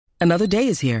Another day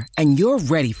is here, and you're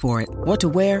ready for it. What to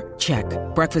wear? Check.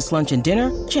 Breakfast, lunch, and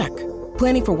dinner? Check.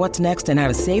 Planning for what's next and how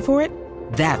to save for it?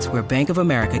 That's where Bank of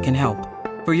America can help.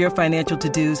 For your financial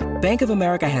to-dos, Bank of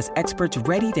America has experts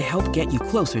ready to help get you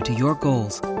closer to your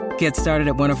goals. Get started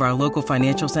at one of our local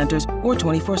financial centers or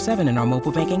 24/7 in our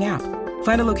mobile banking app.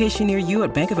 Find a location near you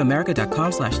at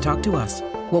bankofamerica.com/talktous.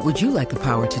 What would you like the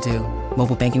power to do?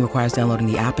 Mobile banking requires downloading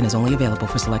the app and is only available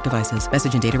for select devices.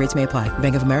 Message and data rates may apply.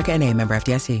 Bank of America N.A., member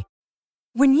FDIC.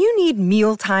 When you need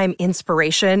mealtime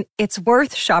inspiration, it's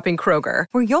worth shopping Kroger,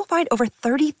 where you'll find over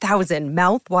 30,000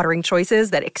 mouth-watering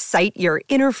choices that excite your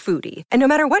inner foodie. And no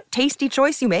matter what tasty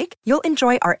choice you make, you'll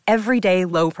enjoy our everyday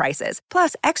low prices,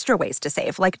 plus extra ways to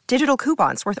save, like digital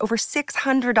coupons worth over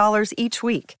 $600 each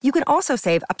week. You can also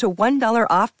save up to $1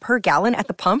 off per gallon at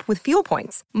the pump with fuel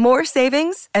points. More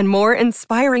savings and more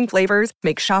inspiring flavors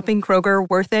make shopping Kroger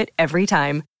worth it every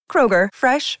time. Kroger,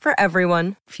 fresh for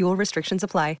everyone. Fuel restrictions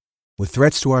apply. With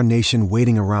threats to our nation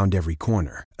waiting around every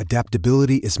corner,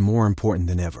 adaptability is more important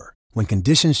than ever. When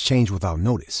conditions change without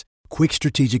notice, quick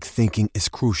strategic thinking is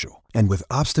crucial. And with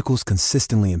obstacles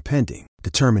consistently impending,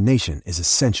 determination is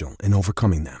essential in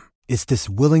overcoming them. It's this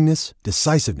willingness,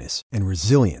 decisiveness, and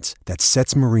resilience that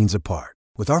sets Marines apart.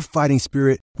 With our fighting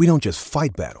spirit, we don't just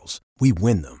fight battles, we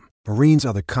win them. Marines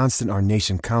are the constant our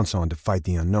nation counts on to fight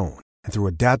the unknown. And through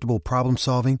adaptable problem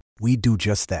solving, we do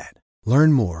just that.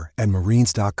 Learn more at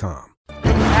marines.com.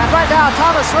 And right now,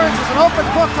 Thomas Hearns is an open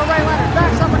book for Ray Leonard.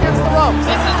 Backs up against the ropes.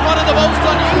 This is one of the most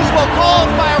unusual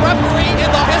calls by a referee in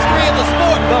the history of the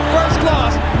sport. The first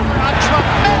loss, a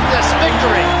tremendous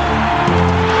victory.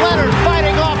 Leonard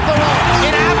fighting off the ropes.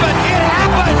 It happened. It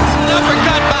happens.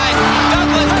 Uppercut by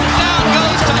Douglas. Down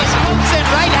goes Tyson. Wilson,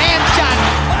 right hand shot.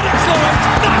 Excellent.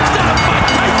 Knocks out by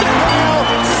Tyson. Now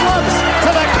slumps to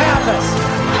the canvas.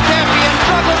 The champion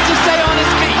struggles to stay on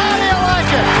his feet. How do you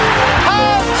like it?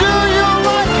 How do you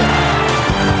like it?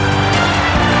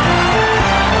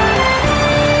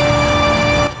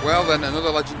 Well then, another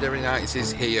Legendary Nights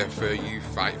is here for you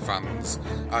fight fans,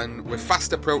 and we're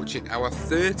fast approaching our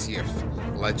 30th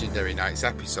Legendary Nights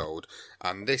episode,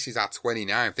 and this is our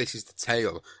 29th. This is the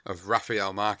tale of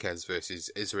Rafael Marquez versus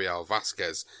Israel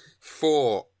Vasquez.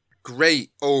 4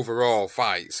 great overall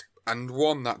fights, and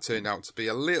one that turned out to be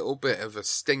a little bit of a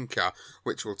stinker,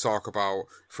 which we'll talk about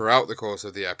throughout the course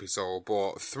of the episode.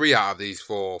 But 3 out of these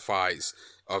 4 fights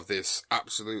of this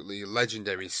absolutely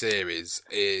legendary series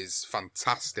is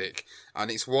fantastic,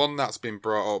 and it's one that's been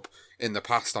brought up in the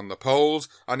past on the polls,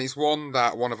 and it's one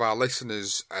that one of our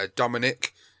listeners,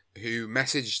 Dominic, who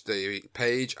messaged the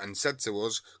page and said to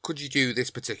us, could you do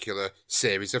this particular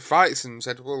series of fights? And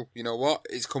said, well, you know what,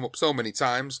 it's come up so many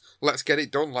times, let's get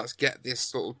it done, let's get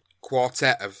this little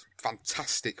quartet of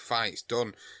fantastic fights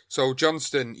done. So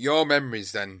Johnston, your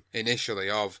memories then initially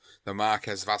of the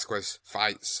Marquez Vasquez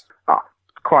fights?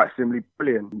 Quite simply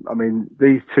brilliant. I mean,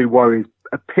 these two warriors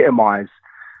epitomise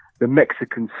the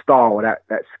Mexican style, that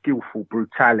skillful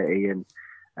brutality, and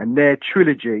their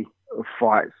trilogy of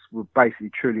fights were basically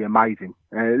truly amazing,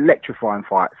 electrifying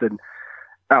fights. And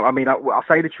I mean, I'll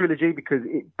say the trilogy because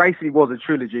it basically was a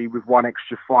trilogy with one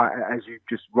extra fight, as you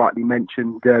just rightly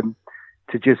mentioned, to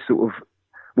just sort of,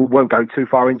 we won't go too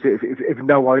far into it if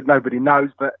nobody knows,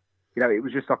 but you know, it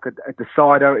was just like a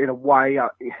decider in a way.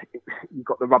 You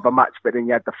got the rubber match, but then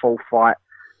you had the full fight,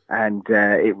 and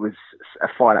it was a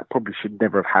fight that probably should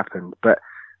never have happened. But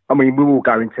I mean, we will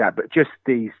go into that. But just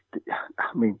these,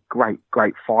 I mean, great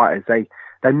fighters. They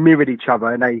mirrored each other,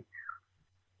 and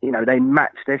they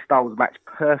matched, their styles matched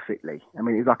perfectly. I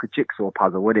mean, it was like a jigsaw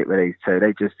puzzle, wasn't it, with these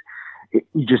two?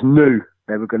 You just knew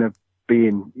they were going to be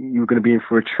in. You were going to be in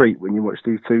for a treat when you watched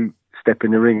these two step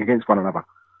in the ring against one another.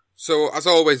 So, as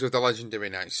always with the Legendary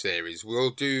Nights series, we'll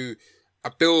do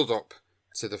a build-up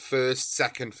to the first,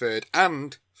 second, third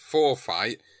and fourth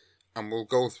fight, and we'll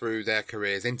go through their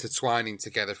careers, intertwining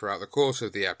together throughout the course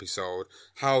of the episode,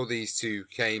 how these two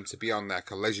came to be on their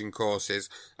collision courses,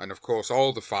 and of course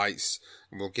all the fights,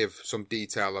 and we'll give some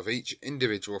detail of each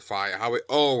individual fight, how it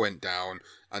all went down,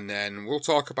 and then we'll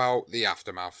talk about the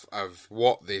aftermath of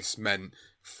what this meant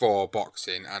for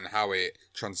boxing and how it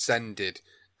transcended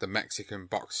the Mexican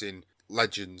boxing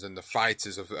legends and the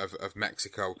fighters of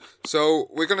Mexico. So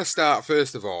we're going to start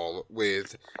first of all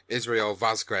with Israel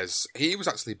Vasquez. He was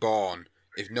actually born,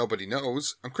 if nobody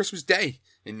knows, on Christmas Day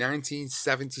in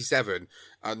 1977,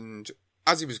 and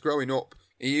as he was growing up,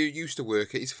 he used to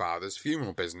work at his father's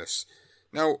funeral business.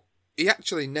 Now, he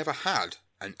actually never had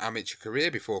an amateur career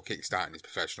before kickstarting his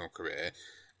professional career,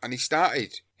 and he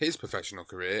started his professional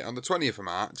career on the 20th of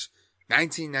March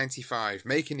 1995,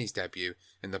 making his debut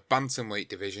in the bantamweight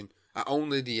division at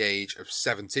only the age of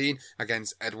 17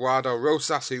 against Eduardo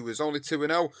Rosas, who was only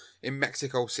 2-0 in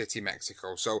Mexico City,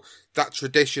 Mexico. So that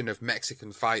tradition of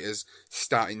Mexican fighters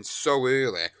starting so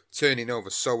early, turning over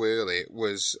so early,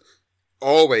 was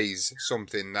always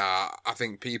something that I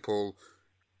think people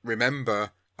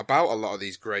remember about a lot of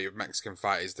these great Mexican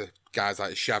fighters, the guys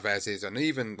like Chavez's, and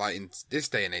even like in this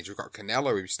day and age, we've got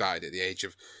Canelo, who started at the age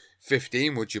of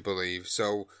 15, would you believe?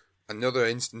 So another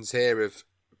instance here of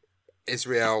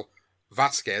Israel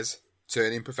Vasquez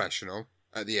turning professional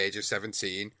at the age of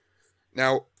 17.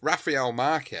 Now, Rafael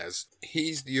Marquez,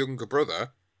 he's the younger brother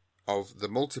of the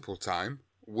multiple-time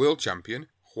world champion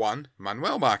Juan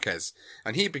Manuel Marquez,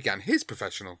 and he began his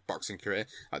professional boxing career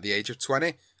at the age of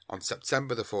 20 on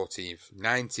September the 14th,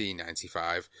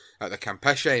 1995, at the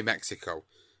Campeche, Mexico.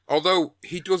 Although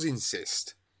he does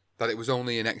insist that it was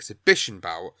only an exhibition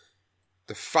bout,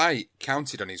 the fight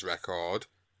counted on his record,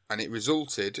 and it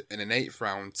resulted in an 8th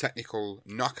round technical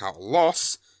knockout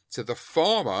loss to the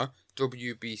former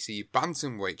WBC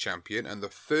bantamweight champion and the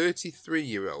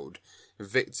 33-year-old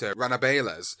Victor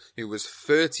Ranabales, who was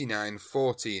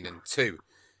 39-14-2.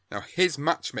 Now, his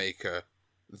matchmaker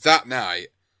that night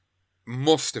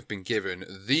must have been given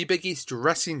the biggest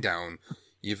dressing down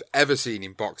you've ever seen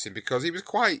in boxing, because it was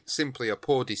quite simply a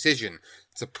poor decision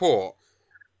to put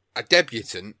a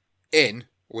debutant in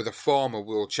with a former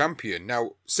world champion.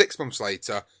 Now, 6 months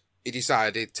later, he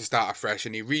decided to start afresh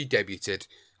and he re-debuted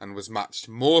and was matched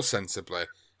more sensibly,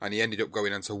 and he ended up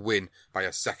going on to win by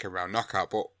a second round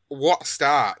knockout. But what a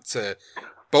start to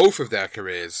both of their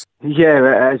careers.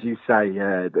 Yeah, as you say,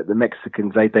 the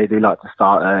Mexicans, they do like to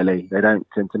start early. They don't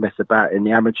tend to mess about in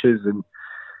the amateurs, and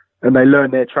they learn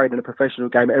their trade in a professional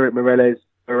game. Eric Morales,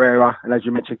 Herrera, and as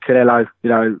you mentioned, Canelo,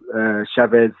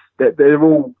 Chavez,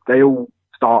 they all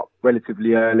start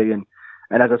relatively early, and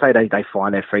as I say, they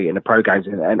find their feet in the pro games.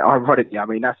 And ironically, I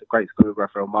mean, that's a great school of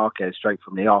Rafael Marquez, straight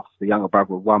from the off, the younger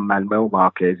brother of Juan Manuel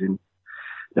Marquez, and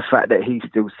the fact that he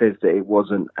still says that it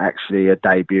wasn't actually a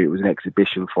debut, it was an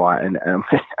exhibition fight, and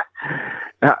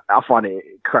I find it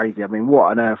crazy. I mean,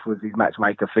 what on earth was his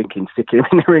matchmaker thinking, sticking him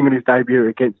in the ring on his debut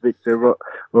against Victor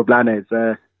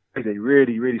Roblanes?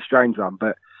 Really, really strange one,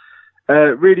 but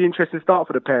really interesting start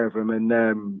for the pair of them.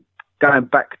 And going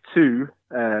back to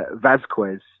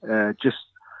Vasquez,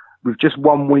 with just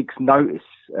 1 week's notice,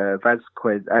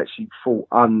 Vasquez actually fought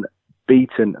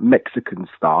unbeaten Mexican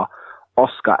star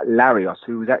Oscar Larios,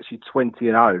 who was actually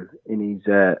 20-0 in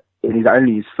his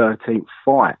only his 13th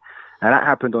fight, and that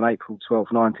happened on April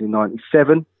 12,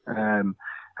 1997.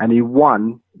 And he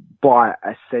won by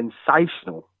a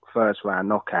sensational first round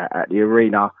knockout at the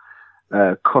Arena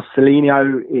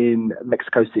Costelino in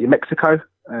Mexico City, Mexico.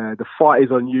 The fight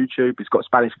is on YouTube. It's got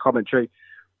Spanish commentary,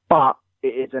 but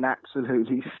it is an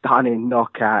absolutely stunning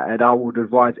knockout, and I would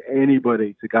advise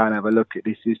anybody to go and have a look at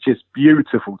this. It's just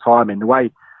beautiful timing. The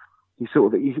way he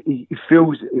feels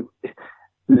it,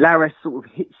 Laris sort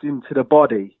of hits him to the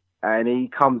body, and he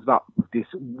comes up with this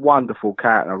wonderful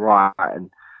counter right,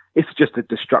 and it's just a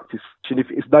destructive action.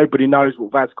 If nobody knows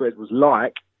what Vasquez was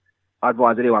like, I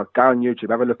advise anyone, go on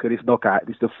YouTube, have a look at this knockout.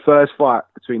 This is the first fight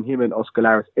between him and Oscar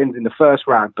Larios, ends in the first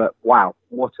round, but wow,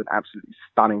 what an absolutely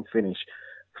stunning finish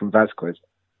from Vasquez.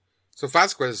 So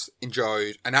Vasquez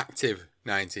enjoyed an active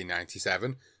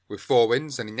 1997 with 4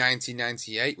 wins, and in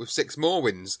 1998 with 6 more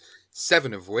wins,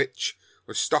 7 of which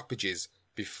were stoppages,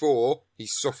 before he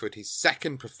suffered his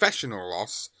second professional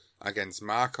loss against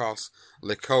Marcos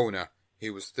Licona,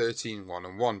 who was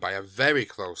 13-1-1 by a very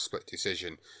close split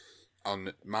decision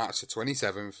on March the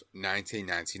 27th,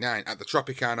 1999, at the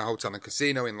Tropicana Hotel and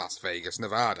Casino in Las Vegas,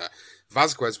 Nevada.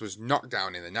 Vasquez was knocked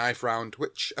down in the 9th round,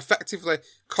 which effectively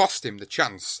cost him the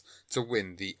chance to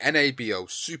win the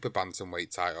NABO Super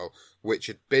Bantamweight title, which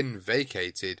had been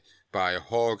vacated by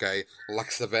Jorge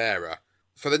Laxavera.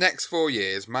 For the next 4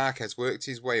 years, Marquez worked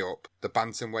his way up the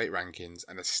bantamweight rankings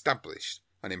and established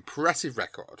an impressive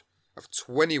record of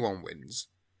 21 wins,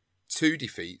 2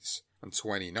 defeats, and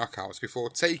 20 knockouts before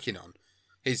taking on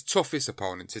his toughest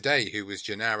opponent today, who was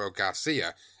Genaro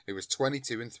Garcia, who was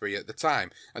 22-3 at the time,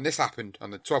 and this happened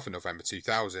on the 12th of November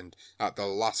 2000 at the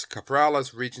Las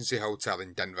Capralas Regency Hotel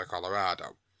in Denver,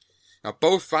 Colorado. Now,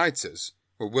 both fighters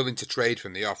were willing to trade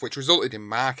from the off, which resulted in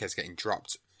Marquez getting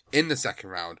dropped in the second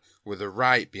round with a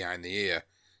right behind the ear.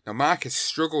 Now, Marquez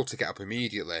struggled to get up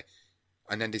immediately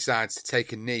and then decides to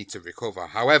take a knee to recover.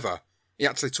 However, he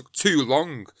actually took too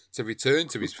long to return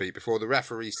to his feet before the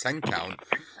referee's 10 count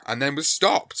and then was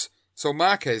stopped. So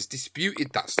Marquez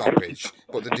disputed that stoppage,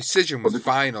 but the decision was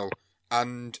final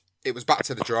and it was back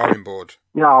to the drawing board.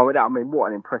 No, I mean, what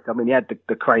an impressive... I mean, he had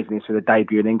the craziness for the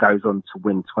debut and then goes on to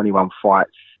win 21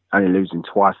 fights, only losing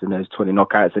twice and there's 20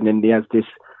 knockouts. And then he has this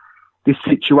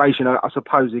situation, I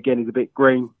suppose, again, he's a bit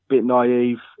green, a bit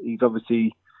naive. He's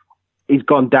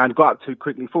gone down, got up too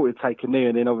quickly, thought he'd take a knee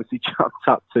and then obviously jumped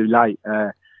up too late.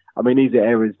 I mean, these are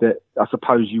areas that I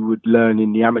suppose you would learn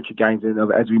in the amateur games.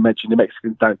 And as we mentioned, the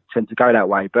Mexicans don't tend to go that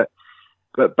way. But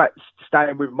back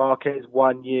staying with Marquez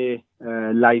 1 year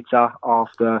later,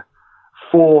 after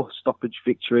 4 stoppage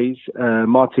victories,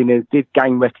 Martinez did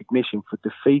gain recognition for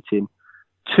defeating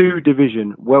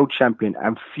 2-division world champion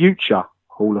and future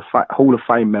Hall of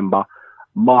Fame member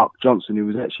Mark Johnson, who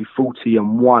was actually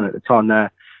 40-1 at the time. Now,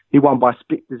 he won by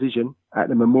split decision at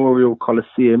the Memorial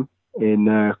Coliseum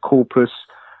in Corpus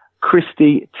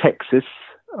Christi, Texas,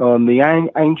 on the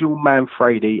Angel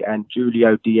Manfredi and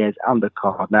Julio Diaz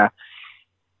undercard. Now,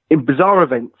 in bizarre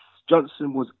events,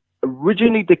 Johnson was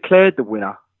originally declared the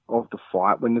winner of the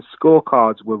fight when the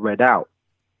scorecards were read out.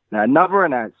 Now, another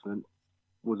announcement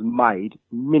was made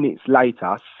minutes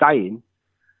later saying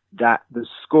that the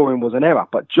scoring was an error,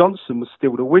 but Johnson was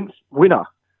still the winner.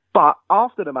 But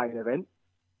after the main event,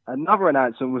 another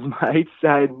announcement was made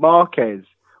saying Marquez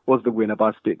was the winner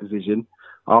by split decision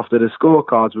after the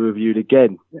scorecards were reviewed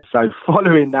again. So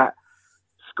following that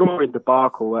scoring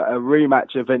debacle, a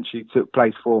rematch eventually took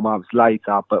place 4 months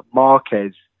later, but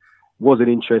Marquez wasn't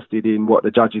interested in what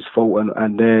the judges thought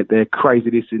and their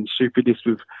craziness and stupidness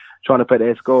with trying to put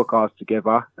their scorecards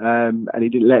together. And he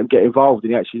didn't let him get involved,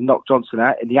 and he actually knocked Johnson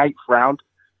out in the 8th round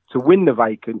to win the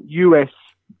vacant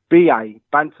USBA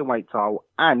bantamweight title,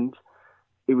 and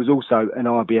it was also an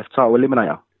IBF title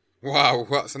eliminator. Wow,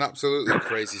 that's an absolutely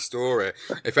crazy story.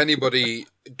 If anybody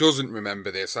doesn't remember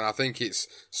this, and I think it's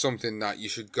something that you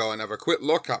should go and have a quick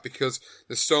look at, because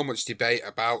there's so much debate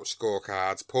about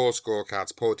scorecards,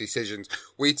 poor decisions.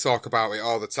 We talk about it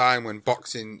all the time when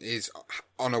boxing is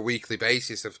on a weekly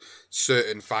basis of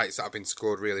certain fights that have been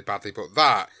scored really badly, but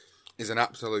that is an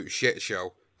absolute shit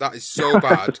show. That is so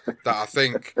bad that I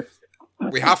think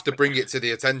we have to bring it to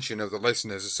the attention of the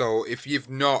listeners. So if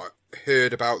you've not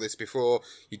heard about this before,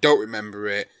 you don't remember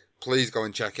it, please go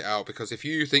and check it out, because if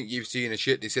you think you've seen a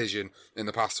shit decision in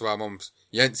the past 12 months,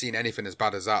 you ain't seen anything as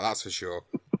bad as that's for sure.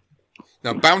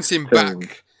 Now, bouncing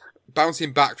back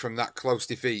from that close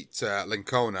defeat to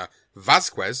Lincona,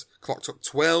 Vazquez clocked up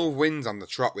 12 wins on the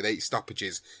trot with 8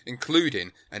 stoppages,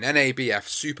 including an NABF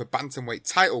Super Bantamweight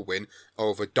title win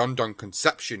over Don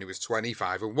Concepcion, who was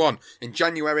 25-1, in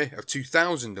January of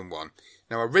 2001.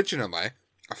 Now, originally,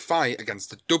 a fight against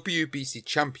the WBC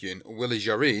champion Willie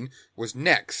Jorin was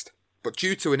next, but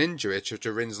due to an injury to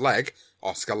Jorin's leg,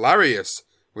 Oscar Larios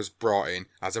was brought in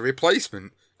as a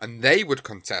replacement, and they would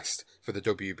contest for the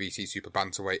WBC Super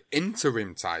Bantamweight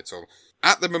interim title.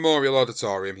 At the Memorial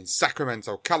Auditorium in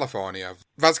Sacramento, California,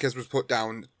 Vazquez was put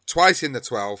down twice in the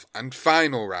 12th and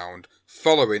final round,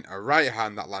 following a right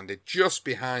hand that landed just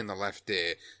behind the left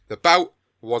ear. The bout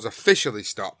was officially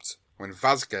stopped when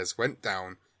Vazquez went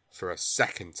down for a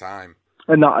second time.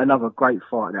 Another great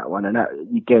fight, that one. And that,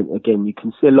 again, you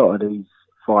can see a lot of these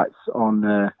fights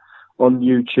on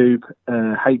YouTube.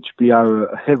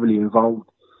 HBO are heavily involved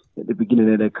at the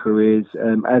beginning of their careers,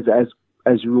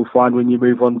 as you will find when you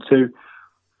move on to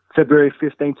February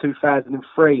 15,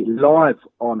 2003, live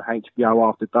on HBO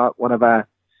After Dark, one of our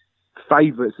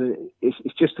favourites.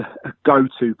 It's just a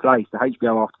go-to place. The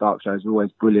HBO After Dark show is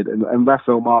always brilliant. And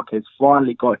Rafael Marquez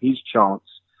finally got his chance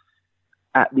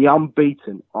at the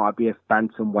unbeaten IBF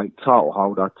bantamweight title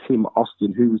holder, Tim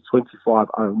Austin, who was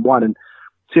 25-1. And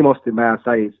Tim Austin, may I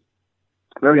say, is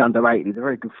very underrated. He's a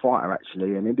very good fighter,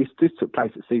 actually. And this took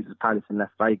place at Caesars Palace in Las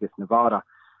Vegas, Nevada.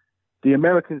 The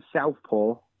American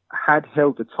southpaw had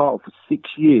held the title for 6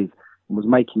 years and was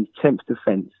making his 10th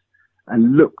defence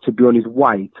and looked to be on his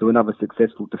way to another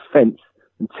successful defence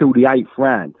until the 8th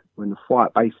round, when the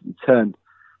fight basically turned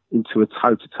into a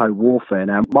toe-to-toe warfare.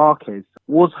 Now, Marquez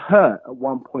was hurt at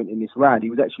one point in this round. He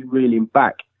was actually reeling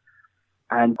back,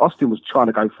 and Austin was trying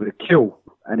to go for the kill.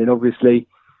 And then obviously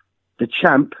the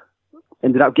champ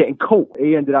ended up getting caught.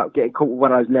 He ended up getting caught with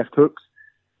one of those left hooks.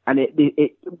 And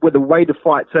with the way the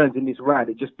fight turns in this round,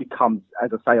 it just becomes,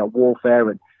 as I say, a warfare.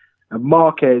 And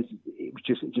Marquez, it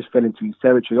just fell into his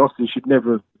territory. Austin should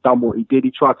never have done what he did.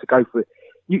 He tried to go for it.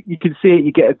 You can see it.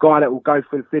 You get a guy that will go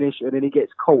for the finish, and then he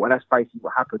gets caught, and that's basically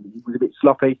what happened. He was a bit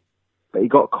sloppy, but he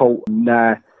got caught. And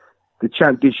the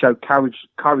champ did show courage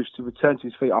to return to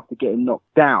his feet after getting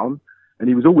knocked down, and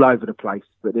he was all over the place.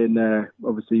 But then,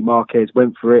 obviously, Marquez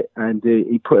went for it, and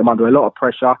he put him under a lot of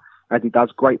pressure, as he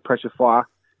does. Great pressure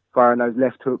firing those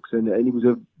left hooks, and he was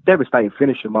a devastating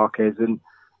finisher, Marquez,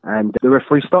 and the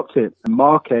referee stopped it. And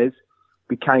Marquez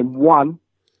became one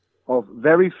of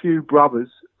very few brothers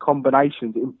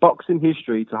combinations in boxing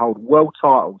history to hold world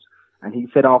titles. And he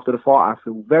said after the fight, I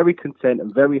feel very content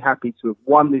and very happy to have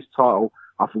won this title.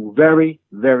 I feel very,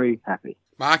 very happy.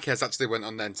 Marquez actually went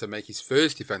on then to make his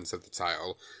first defence of the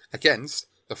title against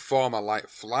the former light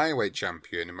flyweight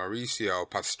champion Mauricio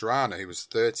Pastrana, who was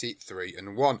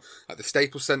 33-1 at the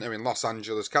Staples Center in Los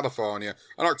Angeles, California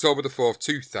on October the 4th,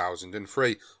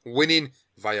 2003, winning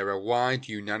via a wide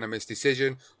unanimous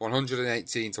decision,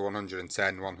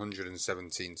 118-110,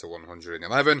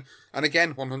 117-111, and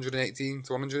again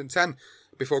 118-110,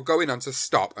 before going on to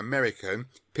stop American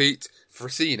Pete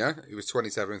Fresina, who was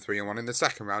 27-3-1 in the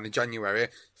second round in January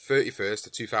 31st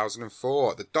of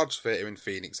 2004 at the Dodge Theatre in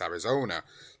Phoenix, Arizona.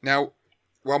 Now,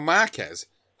 while Marquez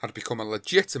had become a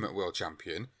legitimate world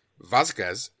champion,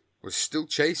 Vazquez was still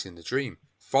chasing the dream,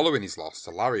 following his loss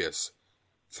to Larios.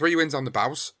 3 wins on the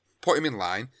bounce put him in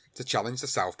line to challenge the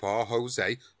southpaw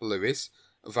Jose Luis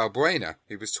Valbuena,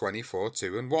 who was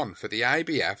 24-2-1 for the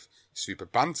IBF Super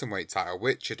Bantamweight title,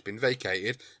 which had been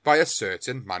vacated by a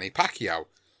certain Manny Pacquiao.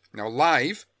 Now,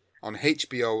 live on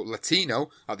HBO Latino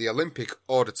at the Olympic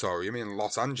Auditorium in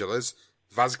Los Angeles,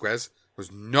 Vazquez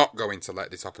was not going to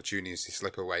let this opportunity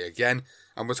slip away again,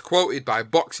 and was quoted by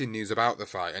Boxing News about the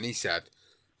fight, and he said,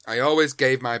 "I always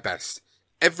gave my best,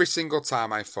 every single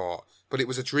time I fought, but it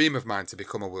was a dream of mine to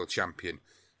become a world champion.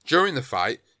 During the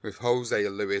fight with Jose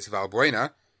Luis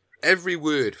Valbuena, every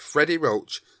word Freddie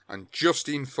Roach and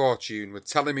Justine Fortune were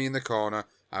telling me in the corner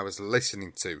I was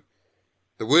listening to.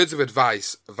 The words of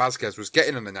advice Vazquez was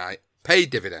getting on the night paid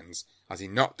dividends as he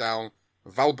knocked down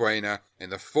Valbuena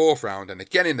in the 4th round and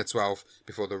again in the 12th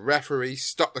before the referee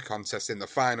stopped the contest in the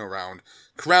final round,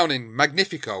 crowning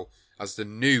Magnifico as the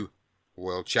new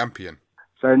world champion."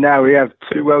 So now we have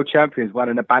 2 world champions, one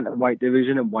in the bantamweight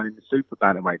division and one in the super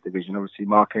bantamweight division. Obviously,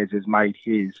 Marquez has made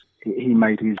his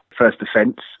first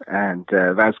defence, and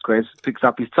Vazquez picks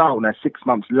up his title. Now, 6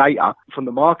 months later, from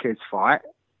the Marquez fight,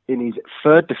 in his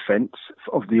 3rd defence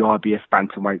of the IBF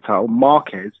bantamweight title,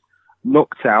 Marquez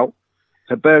knocked out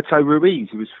Roberto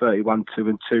Ruiz, who was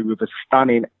 31-2-2, with a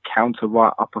stunning counter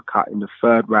right uppercut in the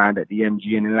 3rd round at the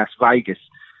MGM in Las Vegas.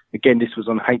 Again, this was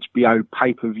on HBO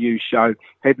pay-per-view show,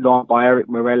 headlined by Eric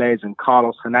Morales and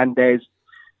Carlos Hernandez.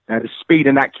 Now, the speed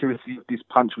and accuracy of this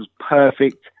punch was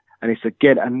perfect, and it's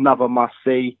again another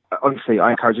must-see. Honestly,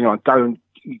 I encourage you to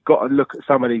you've got to look at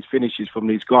some of these finishes from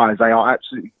these guys. They are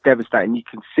absolutely devastating. You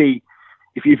can see,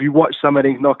 if you watch some of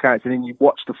these knockouts and then you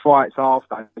watch the fights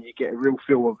after, you get a real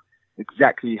feel of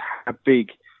exactly how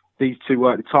big these two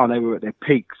were at the time. They were at their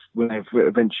peaks when they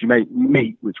eventually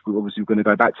meet, which we're obviously going to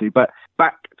go back to. But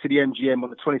back to the MGM on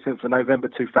the 27th of November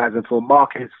 2004,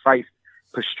 Marquez faced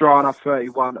Pastrana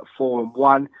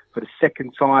 31-4-1 for the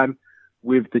second time,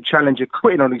 with the challenger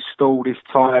quitting on his stall this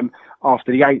time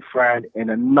after the 8th round in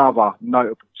another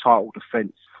notable title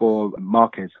defence for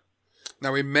Marquez.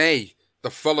 Now, in May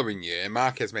the following year,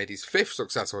 Marquez made his 5th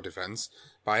successful defence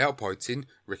by outpointing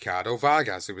Ricardo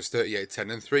Vargas, who was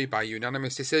 38-10-3 by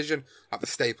unanimous decision at the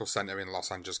Staples Center in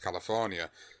Los Angeles,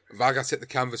 California. Vargas hit the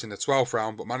canvas in the 12th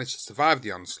round but managed to survive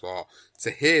the onslaught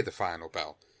to hear the final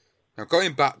bell. Now,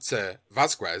 going back to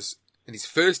Vazquez, in his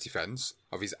first defence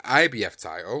of his IBF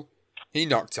title, he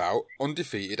knocked out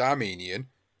undefeated Armenian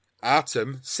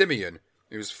Artem Simeon,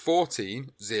 who was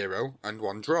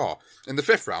 14-0-1 draw in the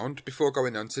 5th round before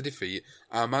going on to defeat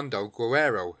Armando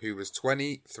Guerrero, who was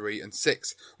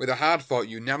 23-6, with a hard-fought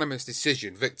unanimous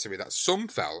decision victory that some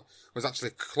felt was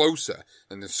actually closer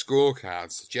than the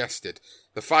scorecard suggested.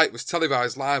 The fight was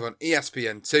televised live on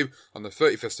ESPN2 on the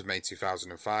 31st of May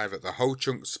 2005 at the Ho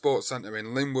Chunk Sports Center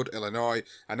in Linwood, Illinois,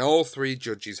 and all 3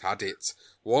 judges had it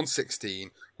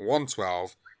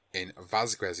 116-112 in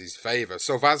Vazquez's favour.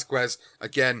 So Vazquez,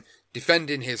 again,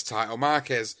 defending his title,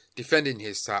 Marquez defending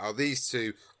his title, these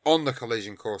two on the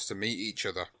collision course to meet each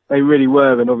other. They really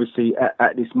were, and obviously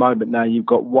at this moment now you've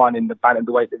got one in the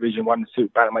bantamweight division, one in the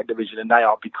super bantamweight division, and they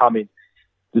are becoming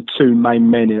the 2 main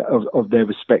men of their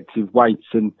respective weights.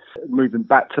 And moving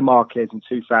back to Marquez in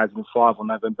 2005 on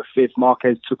November 5th,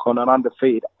 Marquez took on an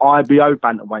undefeated IBO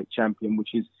bantamweight champion,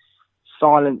 which is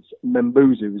Silence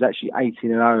Membuza, who was actually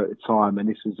 18-0 at the time, and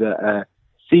this was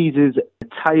Caesars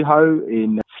Tejo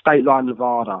in State Line,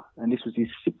 Nevada, and this was his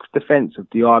 6th defence of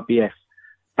the IBF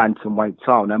bantamweight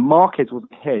title. Now, Marquez was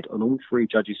ahead on all 3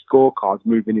 judges' scorecards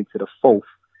moving into the 4th,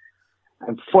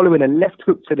 and following a left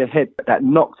hook to the head that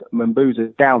knocked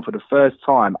Membuza down for the first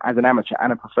time as an amateur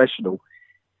and a professional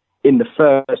in the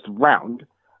 1st round,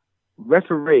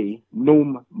 referee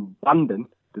Norm Bunden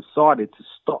decided to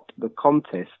stop the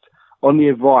contest on the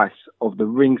advice of the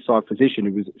ringside physician,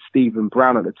 who was Stephen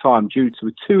Brown at the time, due to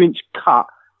a 2-inch cut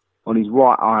on his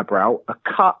right eyebrow, a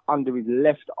cut under his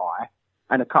left eye,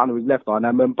 and a cut under his left eye.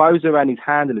 Now, Mendoza and his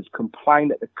handlers complained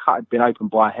that the cut had been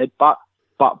opened by a headbutt,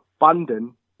 but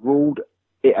Bunden ruled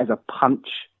it as a punch,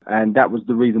 and that was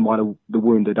the reason why the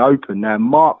wound had opened. Now,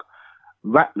 Mark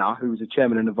Ratner, who was the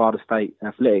chairman of Nevada State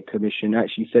Athletic Commission,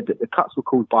 actually said that the cuts were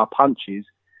caused by punches.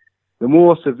 The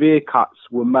more severe cuts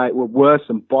were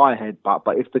worsened by a headbutt,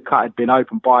 but if the cut had been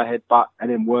opened by a headbutt and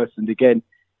then worsened again,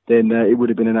 then it would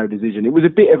have been a no decision. It was a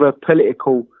bit of a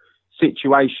political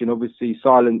situation. Obviously,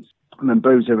 Silence,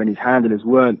 Mendoza and his handlers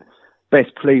weren't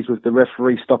best pleased with the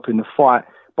referee stopping the fight.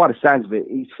 By the sounds of it,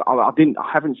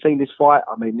 I haven't seen this fight.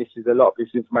 I mean, this is a lot of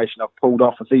this information I've pulled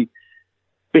off. I see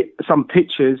some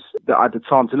pictures that I had the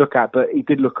time to look at, but he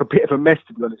did look a bit of a mess,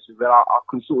 to be honest with you. I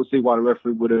can sort of see why the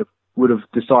referee would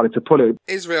have decided to pull it.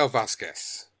 Israel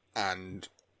Vasquez and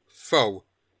foe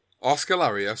Oscar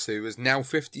Larios, who is now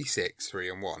 56,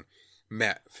 3-1,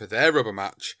 met for their rubber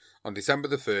match on December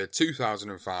the 3rd,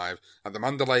 2005 at the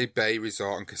Mandalay Bay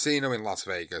Resort and Casino in Las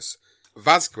Vegas.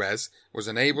 Vasquez was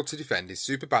unable to defend his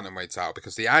super bantamweight title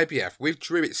because the IBF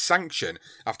withdrew its sanction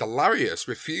after Larios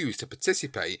refused to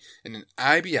participate in an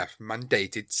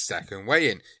IBF-mandated second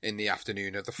weigh-in in the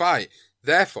afternoon of the fight.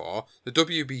 Therefore, the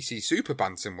WBC super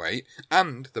bantamweight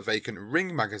and the vacant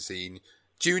Ring Magazine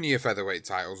junior featherweight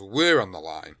titles were on the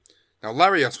line. Now,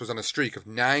 Larios was on a streak of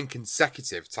 9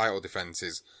 consecutive title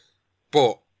defences,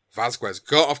 but Vasquez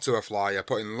got off to a flyer,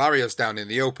 putting Larios down in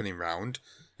the opening round.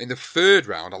 In the third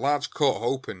round, a large cut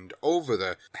opened over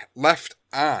the left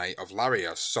eye of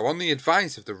Larios. So on the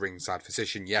advice of the ringside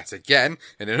physician yet again,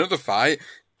 in another fight,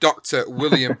 Dr.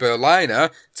 William Berliner,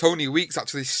 Tony Weeks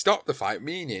actually stopped the fight,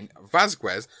 meaning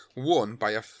Vasquez won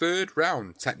by a third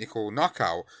round technical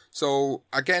knockout. So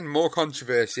again, more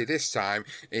controversy this time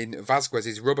in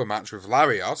Vasquez's rubber match with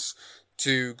Larios,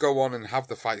 to go on and have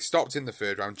the fight stopped in the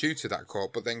third round due to that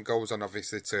cut, but then goes on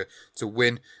obviously to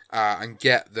win and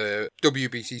get the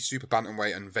WBC Super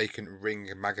Bantamweight and vacant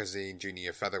Ring Magazine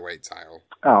Junior Featherweight title.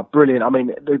 Oh, brilliant. I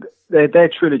mean, their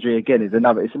trilogy again is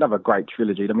another great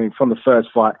trilogy. I mean, from the first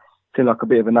fight, it seemed like a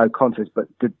bit of a no contest, but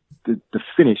the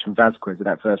finish from Vasquez in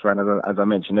that first round, as I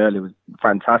mentioned earlier, was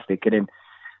fantastic. And then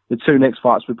the two next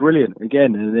fights were brilliant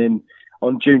again. And then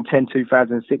on June 10,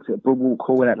 2006, at Boardwalk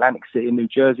Hall in Atlantic City, New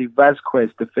Jersey, Vasquez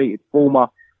defeated former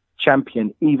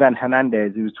champion Ivan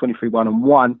Hernandez, who was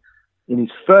 23-1-1, in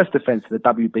his first defence of the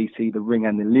WBC, the Ring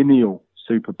and the Lineal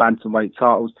Super Bantamweight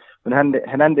titles, when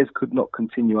Hernandez could not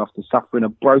continue after suffering a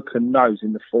broken nose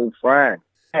in the fourth round.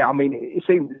 Yeah, I mean, it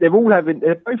seems they're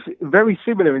both very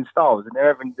similar in styles, and they're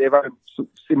having their own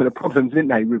similar problems, isn't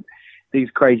they, with these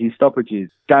crazy stoppages.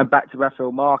 Going back to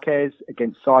Rafael Marquez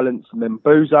against Silence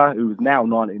Mendoza, who was now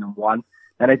 19-1.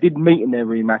 Now, they did meet in their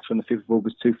rematch on the 5th of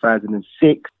August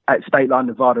 2006 at State Line,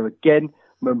 Nevada again.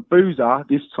 Mendoza,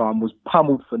 this time, was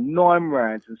pummeled for 9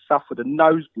 rounds and suffered a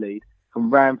nosebleed from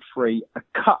round 3, a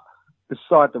cut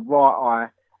beside the right eye,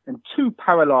 and 2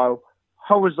 parallel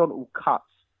horizontal cuts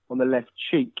on the left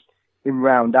cheek in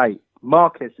round 8.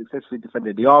 Marquez successfully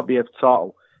defended the RBF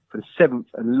title for the 7th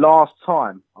and last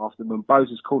time after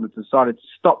Mendoza's corner decided to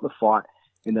stop the fight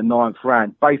in the 9th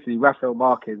round. Basically, Rafael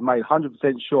Marquez made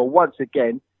 100% sure once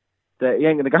again that he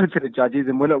ain't going to go to the judges,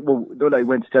 and not that he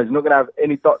went to judges, not going to have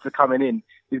any doctor coming in.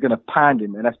 He's going to pound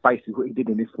him, and that's basically what he did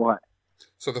in this fight.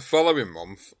 So the following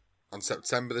month, on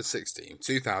September the 16th,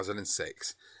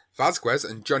 2006, Vasquez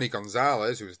and Johnny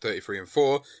Gonzalez, who was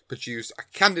 33-4, produced a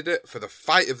candidate for the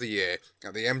fight of the year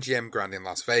at the MGM Grand in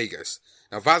Las Vegas.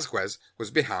 Now, Vasquez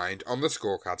was behind on the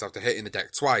scorecards after hitting the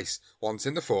deck twice, once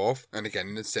in the 4th and again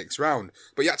in the 6th round,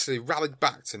 but he actually rallied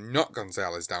back to knock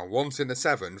Gonzalez down once in the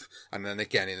 7th and then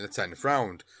again in the 10th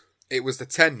round. It was the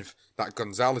 10th that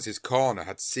Gonzalez's corner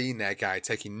had seen their guy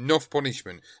take enough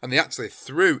punishment, and they actually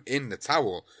threw in the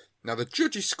towel. Now, the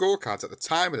judges' scorecards at the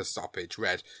time of the stoppage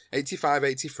read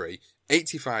 85-83,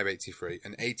 85-83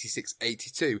 and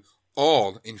 86-82,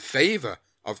 all in favour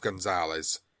of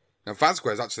Gonzalez. Now,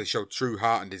 Vasquez actually showed true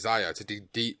heart and desire to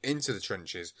dig deep into the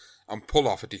trenches and pull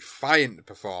off a defiant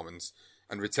performance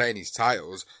and retain his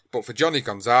titles, but for Johnny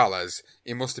Gonzalez,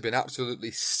 he must have been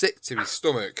absolutely sick to his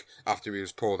stomach after he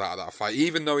was pulled out of that fight.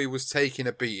 Even though he was taking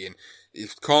a beating,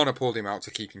 his corner pulled him out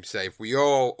to keep him safe. We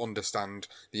all understand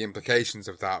the implications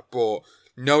of that, but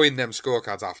knowing them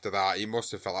scorecards after that, he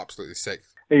must have felt absolutely sick.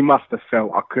 He must have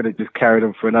felt I could have just carried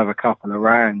on for another couple of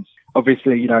rounds.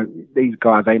 Obviously, you know, these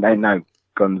guys, they know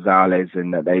Gonzalez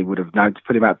and that they would have known to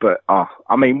put him out, but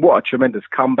I mean, what a tremendous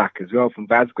comeback as well from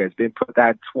Vasquez, being put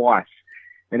down twice,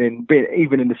 and then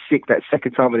even in the 6th, that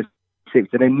second time in the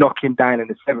 6th, and then knock him down in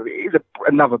the 7th. It is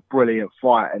another brilliant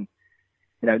fight, and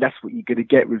you know, that's what you're going to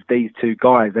get with these two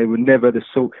guys. They were never the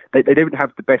sort, they didn't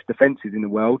have the best defences in the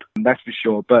world, and that's for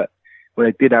sure, but what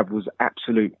they did have was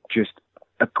absolute just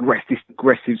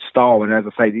aggressive style. And as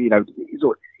I say, you know,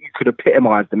 you could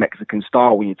epitomise the Mexican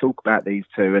style when you talk about these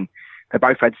two. And they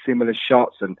both had similar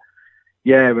shots. And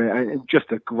yeah, and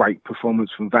just a great performance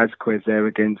from Vazquez there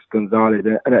against Gonzalez.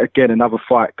 And again, another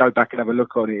fight. Go back and have a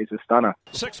look on it. It's a stunner.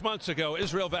 6 months ago,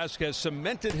 Israel Vazquez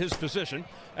cemented his position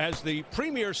as the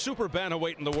premier super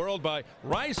bantamweight in the world by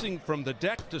rising from the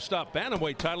deck to stop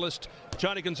bantamweight titleist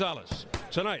Johnny Gonzalez.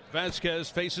 Tonight,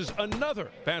 Vazquez faces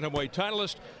another bantamweight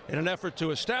titleist in an effort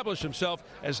to establish himself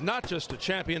as not just a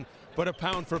champion, but a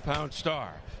pound-for-pound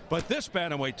star. But this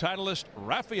bantamweight titleist,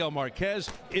 Rafael Marquez,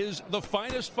 is the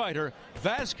finest fighter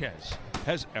Vazquez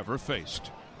has ever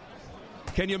faced.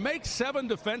 Can you make 7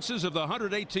 defenses of the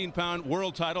 118-pound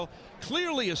world title,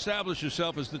 clearly establish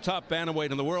yourself as the top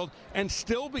bantamweight in the world, and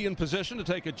still be in position to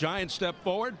take a giant step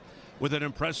forward? With an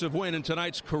impressive win in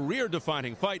tonight's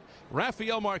career-defining fight,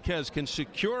 Rafael Marquez can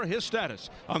secure his status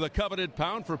on the coveted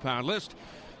pound-for-pound list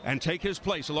and take his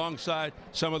place alongside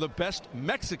some of the best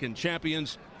Mexican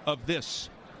champions of this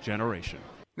generation.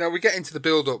 Now we get into the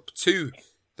build-up to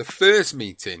the first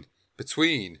meeting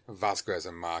between Vazquez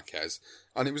and Marquez,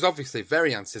 and it was obviously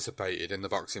very anticipated in the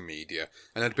boxing media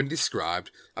and had been described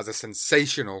as a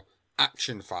sensational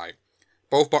action fight.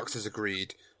 Both boxers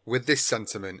agreed with this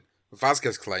sentiment.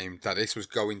 Vazquez claimed that this was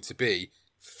going to be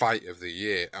fight of the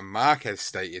year, and Marquez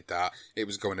stated that it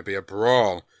was going to be a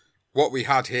brawl. What we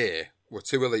had here were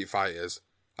two elite fighters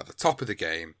at the top of the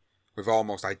game with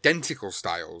almost identical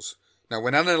styles. Now,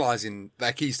 when analysing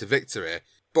their keys to victory,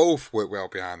 both work well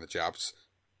behind the jabs,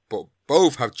 but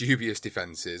both have dubious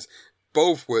defences,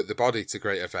 both work the body to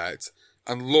great effect,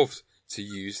 and loved to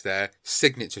use their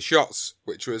signature shots,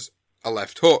 which was a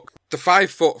left hook. The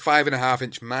 5 foot 5.5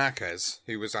 inch Marquez,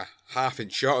 who was a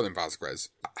half-inch shorter than Vazquez,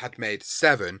 had made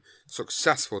 7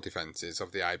 successful defences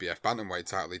of the IBF bantamweight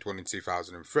title he'd won in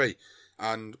 2003,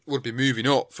 and would be moving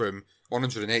up from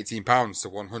 £118 to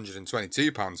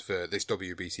 £122 for this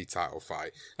WBC title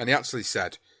fight. And he actually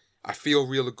said, "I feel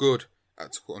really good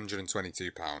at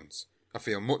 £122. I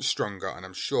feel much stronger, and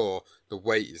I'm sure the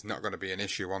weight is not going to be an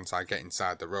issue once I get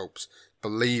inside the ropes.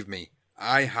 Believe me,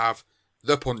 I have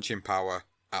the punching power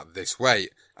at this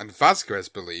weight." And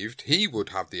Vazquez believed he would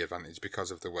have the advantage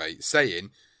because of the weight, saying,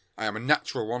 "I am a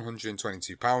natural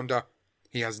 122 pounder.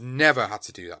 He has never had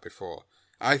to do that before.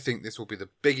 I think this will be the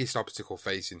biggest obstacle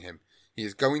facing him. He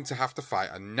is going to have to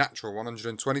fight a natural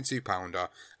 122 pounder,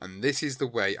 and this is the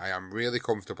weight I am really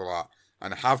comfortable at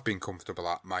and have been comfortable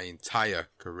at my entire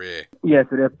career." Yeah,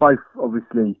 so they're both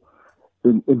obviously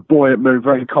in buoyant mood,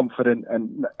 very confident,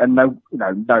 and no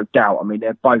doubt. I mean,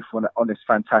 they're both on this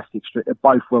fantastic streak. They're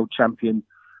both world champion,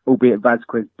 albeit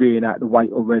Vazquez being at the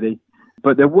weight already.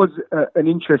 But there was an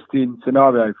interesting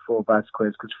scenario for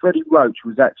Vazquez because Freddie Roach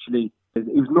was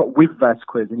not with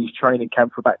Vazquez in his training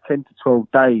camp for about 10 to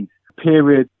 12 days,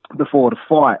 period before the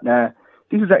fight. Now,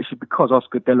 this is actually because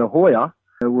Oscar De La Hoya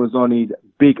was on his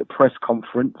big press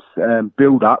conference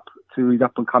build-up to his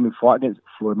up-and-coming fight against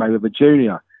Floyd Mayweather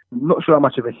Jr. I'm not sure how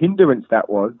much of a hindrance that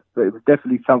was, but it was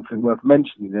definitely something worth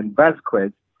mentioning. And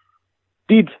Vazquez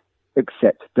did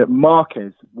accept that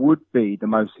Marquez would be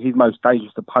his most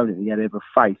dangerous opponent he had ever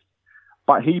faced.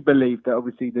 But he believed that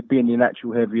obviously that being the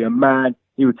natural heavier man,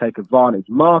 he would take advantage.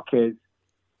 Marquez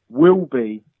will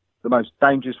be the most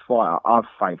dangerous fighter I've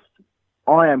faced.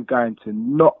 I am going to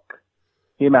knock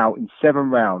him out in 7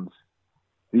 rounds.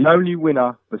 The only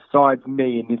winner besides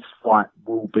me in this fight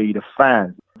will be the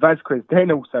fans. Vazquez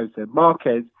then also said,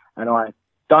 "Marquez and I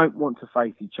don't want to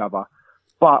face each other,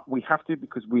 but we have to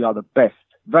because we are the best."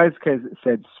 Vazquez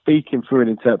said, speaking through an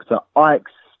interpreter, "I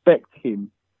expect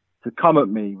him to come at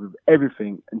me with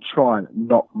everything and try and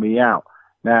knock me out."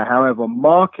 Now, however,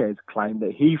 Marquez claimed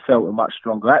that he felt much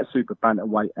stronger at super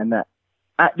bantamweight and that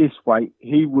at this weight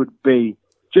he would be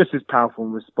just as powerful,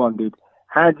 and responded,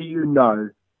 "How do you know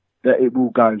that it will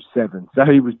go 7? So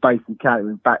he was basically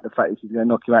countering back the fact that he's going to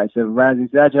knock you out in 7 rounds. He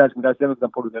said, "How do you know it's going to go 7? Because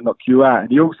I'm probably going to knock you out." And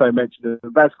he also mentioned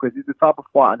that Vazquez is the type of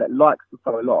fighter that likes to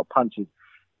throw a lot of punches.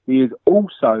 He is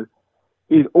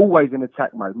always in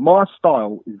attack mode. My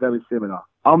style is very similar.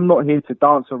 I'm not here to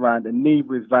dance around, and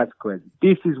neither is Vazquez.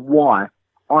 This is why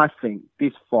I think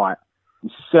this fight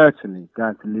is certainly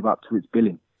going to live up to its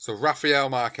billing. So Rafael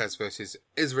Marquez versus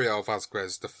Israel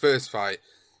Vazquez, the first fight,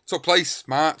 took place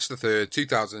March the 3rd,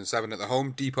 2007 at the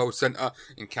Home Depot Center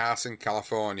in Carson,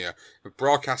 California. It was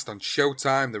broadcast on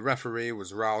Showtime. The referee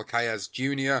was Raul Caillas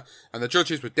Jr. and the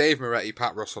judges were Dave Moretti,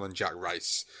 Pat Russell and Jack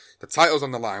Rice. The titles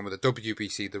on the line were the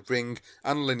WBC, the Ring,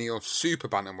 and Lineal Super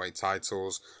Bantamweight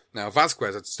titles. Now,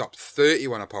 Vazquez had stopped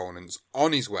 31 opponents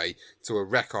on his way to a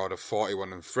record of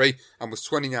 41-3 and was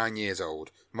 29 years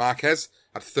old. Marquez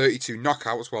had 32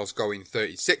 knockouts whilst going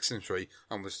 36-3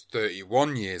 and was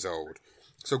 31 years old.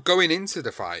 So going into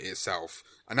the fight itself,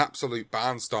 an absolute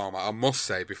barnstormer, I must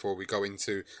say, before we go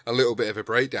into a little bit of a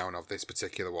breakdown of this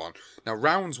particular one. Now,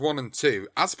 rounds 1 and 2,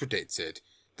 as predicted,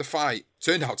 the fight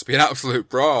turned out to be an absolute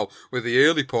brawl, with the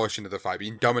early portion of the fight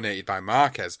being dominated by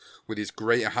Marquez with his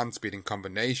greater hand speed and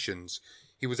combinations.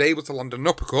 He was able to land an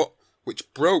uppercut,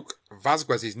 which broke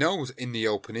Vazquez's nose in the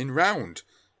opening round.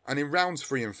 And in rounds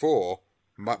 3 and 4,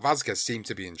 Vazquez seemed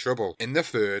to be in trouble in the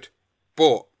third,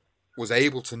 but was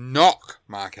able to knock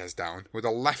Marquez down with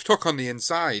a left hook on the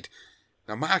inside.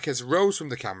 Now, Marquez rose from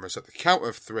the cameras at the count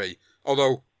of 3,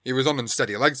 although he was on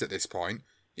unsteady legs at this point.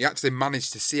 He actually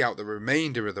managed to see out the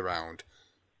remainder of the round.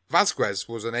 Vazquez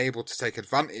was unable to take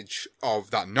advantage of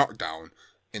that knockdown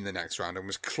in the next round and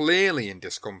was clearly in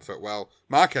discomfort. Well,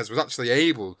 Marquez was actually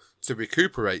able to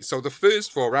recuperate. So the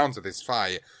first 4 rounds of this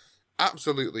fight,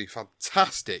 absolutely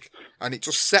fantastic. And it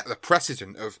just set the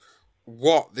precedent of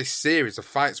what this series of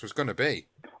fights was going to be.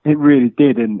 It really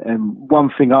did. And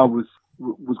one thing I was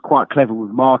quite clever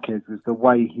with Marquez was the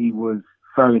way he was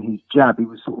throwing his jab. He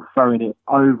was sort of throwing it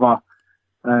over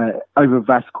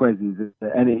Vazquez's,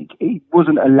 and he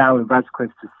wasn't allowing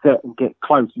Vazquez to set and get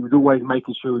close. He was always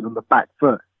making sure he was on the back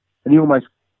foot, and he almost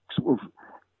sort of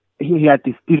he had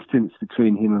this distance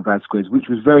between him and Vazquez, which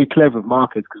was very clever of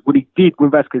Marquez, because what he did when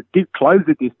Vazquez did close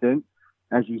the distance,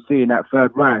 as you see in that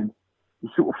third round, he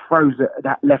sort of throws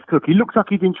that left hook. He looks like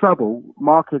he's in trouble.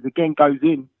 Marquez again goes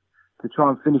in to try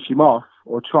and finish him off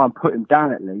or try and put him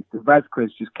down at least. And Vazquez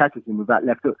just catches him with that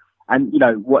left hook. And you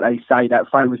know what they say,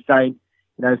 that famous saying,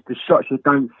 you know, it's the shots you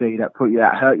don't see that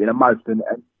hurt you the most. And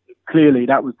clearly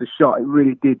that was the shot. It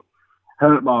really did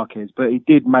hurt Marquez, but he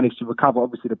did manage to recover.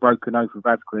 Obviously, the broken nose for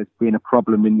Vazquez being a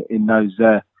problem in those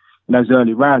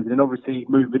early rounds, and then obviously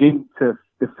moving into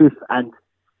the fifth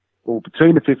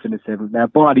between the fifth and the seventh. Now,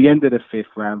 by the end of the fifth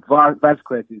round,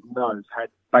 Vazquez's nose had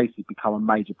basically become a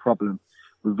major problem,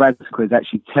 with Vazquez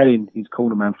actually telling his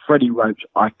cornerman Freddie Roach,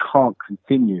 "I can't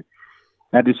continue."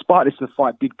 Now, despite this, the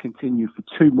fight did continue for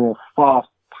 2 more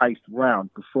fast-paced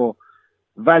rounds before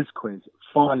Vazquez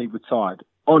finally retired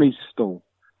on his stool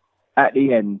at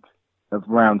the end of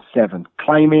round 7,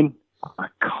 claiming, "I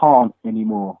can't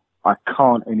anymore. I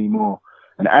can't anymore."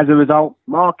 And as a result,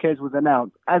 Marquez was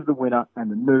announced as the winner and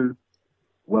the new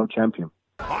world champion.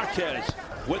 Marquez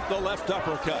with the left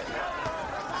uppercut.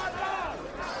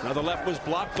 Now the left was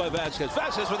blocked by Vazquez.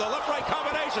 Vazquez with a left-right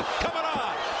combination coming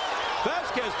on.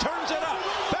 Vazquez turns it up.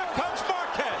 Back comes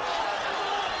Marquez.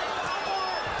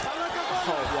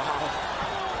 Oh, wow.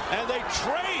 And they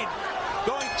trade,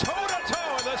 going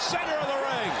toe-to-toe in the center of the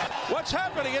ring. What's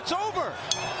happening? It's over.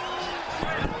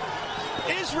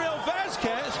 Israel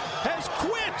Vazquez has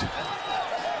quit.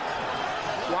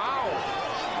 Wow.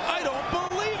 I don't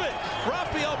believe it.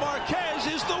 Rafael Marquez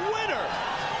is the winner.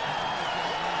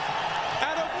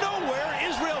 Out of nowhere,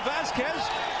 Israel Vazquez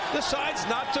decides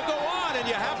not to go on, and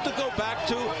you have to go back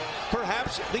to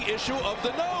perhaps the issue of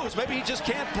the nose. Maybe he just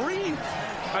can't breathe.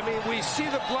 I mean, we see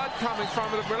the blood coming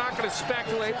from it. We're not going to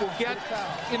speculate. We'll get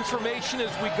information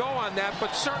as we go on that,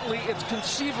 but certainly it's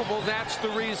conceivable that's the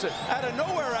reason. Out of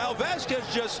nowhere, Al Vazquez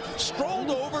just strolled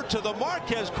over to the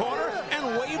Marquez corner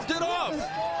and waved it off.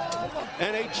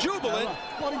 And a jubilant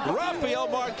Rafael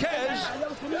Marquez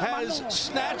has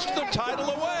snatched the title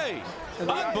away.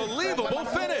 Unbelievable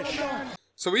finish.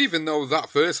 So even though that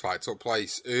first fight took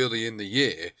place early in the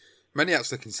year, many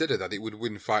actually considered that it would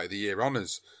win Fight of the Year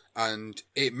honours. And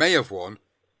it may have won,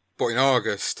 but in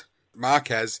August,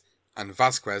 Marquez and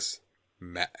Vazquez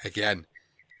met again.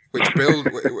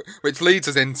 Which leads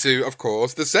us into, of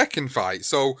course, the second fight.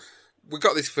 So we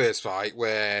got this first fight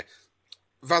where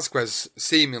Vazquez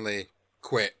seemingly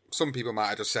quit. Some people might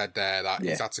have just said there that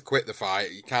he's had to quit the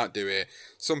fight, he can't do it.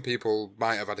 Some people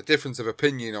might have had a difference of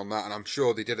opinion on that, and I'm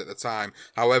sure they did at the time.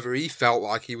 However, he felt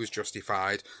like he was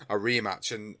justified a rematch,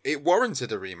 and it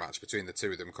warranted a rematch between the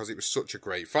two of them because it was such a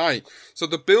great fight. So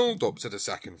the build-up to the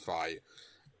second fight,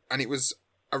 and it was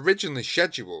originally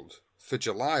scheduled for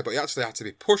July, but it actually had to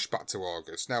be pushed back to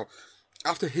August. Now,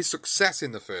 after his success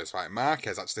in the first fight,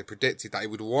 Marquez actually predicted that he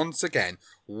would once again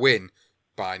win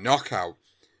by knockout.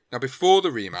 Now, before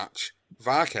the rematch,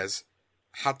 Vazquez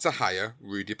had to hire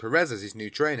Rudy Perez as his new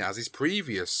trainer, as his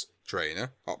previous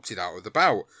trainer opted out of the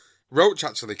bout. Roach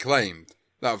actually claimed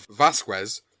that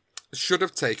Vazquez should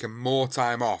have taken more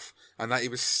time off and that he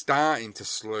was starting to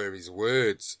slur his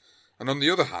words. And on the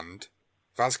other hand,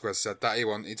 Vazquez said that he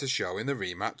wanted to show in the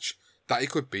rematch that he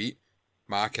could beat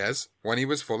Marquez when he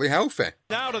was fully healthy.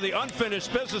 Now to the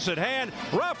unfinished business at hand.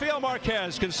 Rafael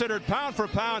Marquez, considered pound for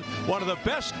pound one of the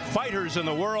best fighters in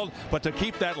the world, but to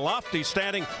keep that lofty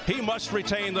standing, he must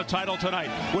retain the title tonight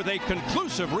with a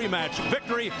conclusive rematch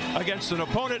victory against an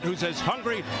opponent who's as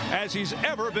hungry as he's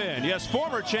ever been. Yes,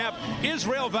 former champ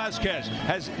Israel Vazquez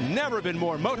has never been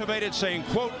more motivated, saying,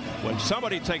 quote, when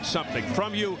somebody takes something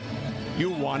from you, you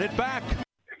want it back.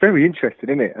 It's very interesting,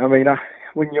 isn't it? I mean,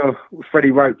 when you're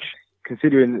Freddie Roach,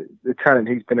 considering the talent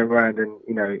he's been around and,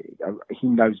 you know, he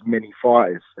knows many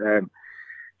fighters. It's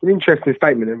an interesting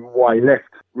statement and why he left.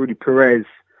 Rudy Perez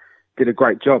did a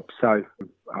great job. So,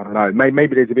 I don't know,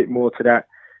 maybe there's a bit more to that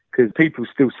because people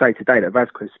still say today that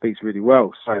Vazquez speaks really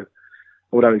well. So,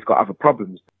 although he's got other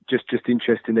problems, just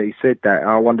interesting that he said that.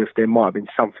 I wonder if there might have been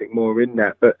something more in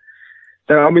that. But,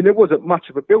 so, I mean, there wasn't much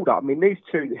of a build-up. I mean, these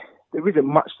two, there isn't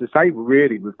much to say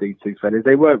really with these two fellas.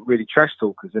 They weren't really trash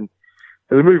talkers and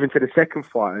they were moving to the second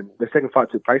fight, and the second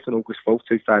fight took place on August 4th,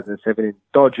 2007 in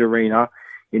Dodge Arena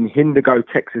in Hindigo,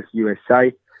 Texas,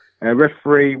 USA.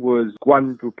 Referee was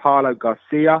Juan Pablo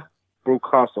Garcia,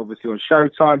 broadcast obviously on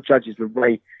Showtime. Judges were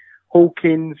Ray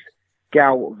Hawkins,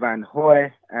 Gal Van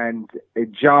Hoy, and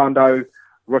Ejando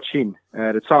Rochin.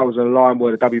 The titles on the line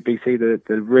were the WBC,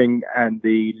 the ring, and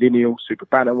the lineal super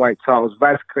bantamweight titles.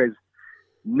 Vazquez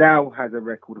now has a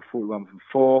record of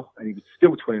 41-4, and he was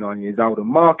still 29 years old. And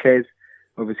Marquez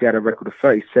obviously had a record of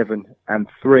 37-3 and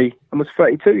was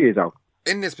 32 years old.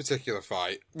 In this particular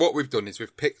fight, what we've done is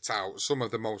we've picked out some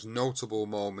of the most notable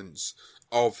moments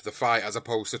of the fight as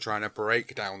opposed to trying to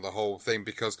break down the whole thing,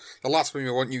 because the last thing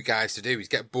we want you guys to do is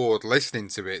get bored listening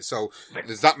to it. So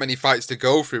there's that many fights to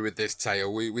go through with this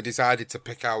tale. We decided to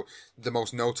pick out the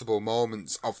most notable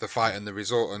moments of the fight and the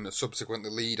result, and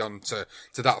subsequently lead on to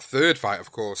that third fight,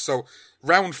 of course. So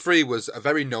round 3 was a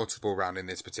very notable round in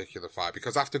this particular fight,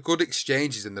 because after good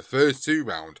exchanges in the first 2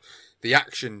 rounds, the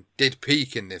action did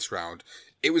peak in this round.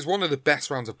 It was one of the best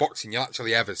rounds of boxing you'll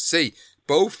actually ever see.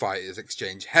 Both fighters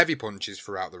exchanged heavy punches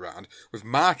throughout the round, with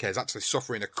Marquez actually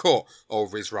suffering a cut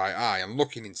over his right eye and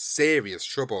looking in serious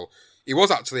trouble. He was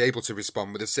actually able to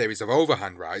respond with a series of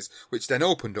overhand rights, which then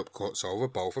opened up cuts over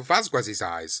both of Vazquez's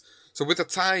eyes. So with the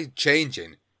tide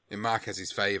changing in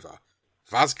Marquez's favour,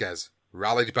 Vazquez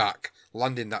rallied back,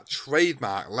 landing that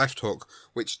trademark left hook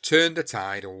which turned the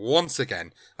tide once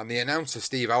again, and the announcer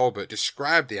Steve Albert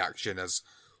described the action as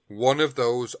one of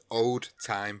those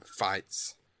old-time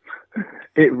fights.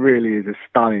 It really is a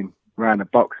stunning round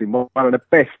of boxing, one of the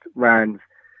best rounds,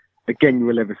 again, you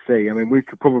will ever see. I mean, we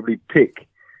could probably pick,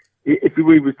 if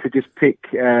we was to just pick,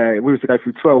 we was to go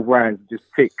through 12 rounds and just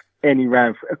pick any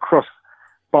round across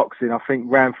boxing, I think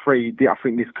round 3, I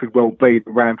think this could well be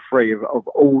the round 3 of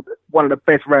all, one of the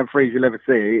best round 3s you'll ever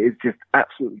see. It's just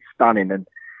absolutely stunning.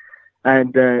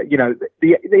 And you know,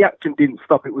 the action didn't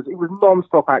stop. It was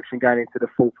non-stop action going into the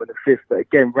 4th and the 5th. But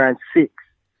again, round 6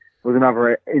 was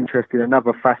another interesting,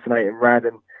 another fascinating round.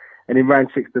 And in round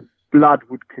 6, the blood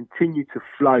would continue to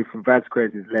flow from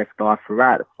Vazquez's left eye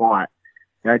throughout the fight.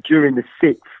 Now, during the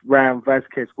 6th round,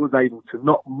 Vazquez was able to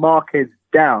knock Marquez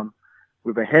down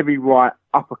with a heavy right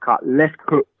uppercut, left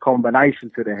hook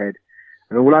combination to the head.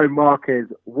 And although Marquez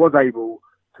was able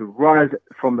to rise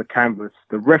from the canvas,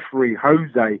 the referee,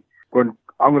 Jose, I'm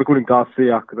going to call him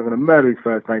Garcia because I'm going to murder his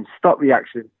first name, stopped the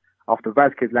action after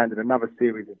Vazquez landed another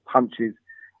series of punches,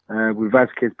 with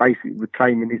Vazquez basically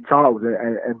reclaiming his titles,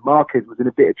 and Marquez was in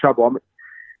a bit of trouble. I mean,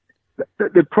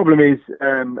 the problem is,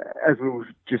 as we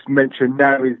just mentioned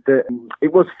now, is that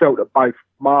it was felt that both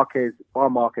Marquez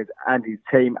and his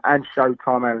team and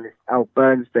Showtime analyst Al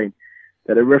Bernstein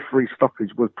that the referee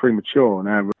stoppage was premature.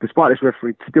 Now, despite this,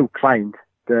 referee still claimed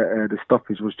that the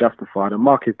stoppage was justified, and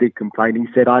Marquez did complain.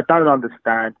 He said, "I don't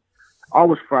understand. I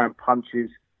was throwing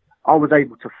punches. I was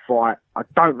able to fight. I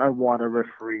don't know why the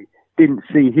referee didn't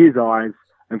see his eyes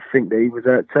and think that he was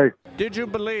hurt too." Did you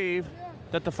believe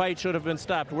that the fight should have been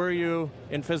stopped? Were you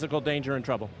in physical danger and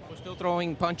trouble? I was still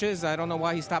throwing punches. I don't know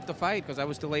why he stopped the fight, because I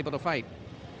was still able to fight.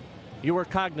 You were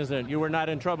cognizant. You were not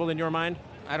in trouble in your mind?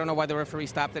 I don't know why the referee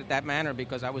stopped it that manner,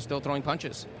 because I was still throwing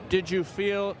punches. Did you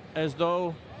feel as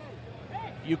though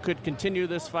you could continue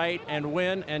this fight and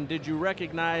win, and did you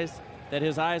recognize that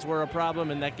his eyes were a problem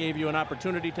and that gave you an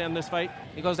opportunity to end this fight?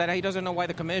 He goes that he doesn't know why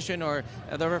the commission or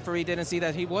the referee didn't see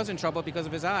that he was in trouble because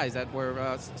of his eyes that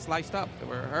were sliced up, that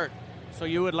were hurt. So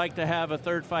you would like to have a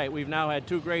third fight. We've now had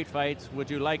 2 great fights. Would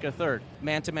you like a third?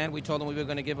 Man-to-man, we told him we were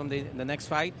going to give him the next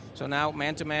fight. So now,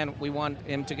 man-to-man, we want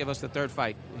him to give us the third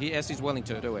fight. He's willing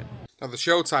to do it. Now, the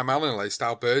Showtime analyst,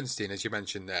 Al Bernstein, as you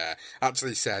mentioned there,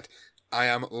 actually said, "I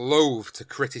am loath to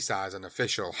criticise an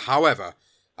official. However,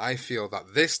 I feel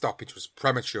that this stoppage was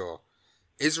premature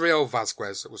Israel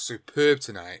Vázquez was superb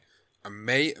tonight and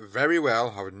may very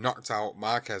well have knocked out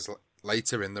Marquez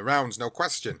later in the rounds, no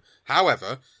question.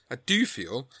 However, I do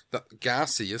feel that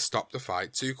Garcia stopped the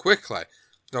fight too quickly.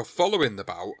 Now, following the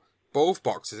bout, both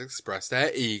boxers expressed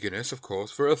their eagerness, of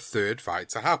course, for a third fight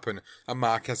to happen, and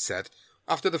Marquez said,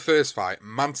 after the first fight,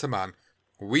 man-to-man,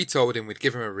 we told him we'd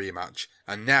give him a rematch,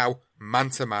 and now,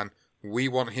 man-to-man, we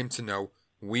want him to know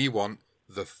we want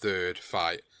the third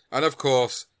fight. And of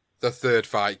course, the third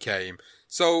fight came.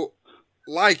 So,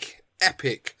 like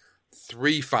epic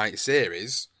 3-fight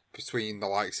series between the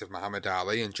likes of Muhammad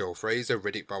Ali and Joe Frazier,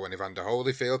 Riddick Bowe and Evander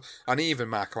Holyfield, and even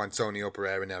Marco Antonio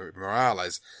Pereira and Erik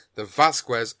Morales, the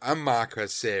Vázquez and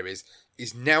Marquez series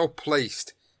is now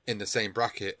placed in the same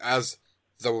bracket as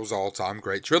those all-time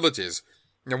great trilogies.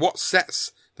 Now, what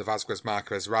sets the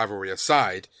Vázquez-Marquez rivalry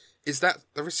aside is that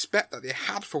the respect that they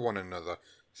had for one another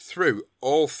through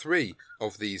all three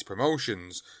of these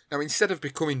promotions. Now, instead of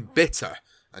becoming bitter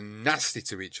and nasty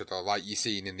to each other like you've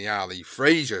seen in the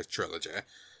Ali-Frazier trilogy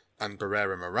and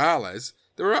Pereira-Morales,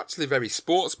 they were actually very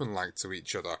sportsmanlike to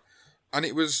each other. And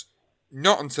it was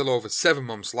not until over 7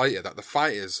 months later that the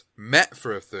fighters met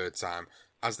for a third time,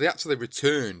 as they actually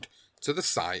returned to the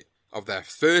site of their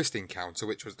first encounter,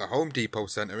 which was the Home Depot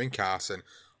Centre in Carson.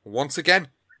 Once again,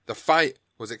 the fight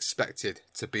was expected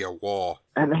to be a war.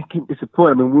 And they keep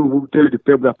disappointing. I mean, we'll do the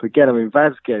build-up again. I mean,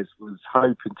 Vázquez was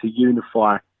hoping to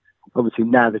unify, obviously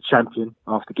now the champion,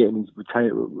 after getting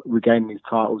regaining his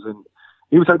titles, and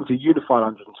he was hoping to unify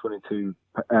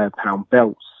 122-pound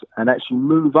belts and actually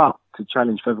move up to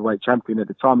challenge featherweight champion. At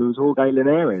the time, it was Jorge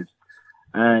Linares.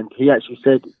 And he actually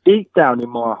said, deep down in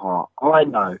my heart, I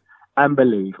know and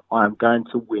believe I am going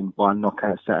to win by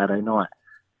knockout Saturday night.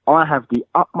 I have the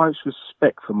utmost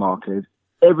respect for Marquez.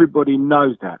 Everybody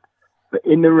knows that. But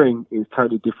in the ring, it's a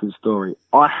totally different story.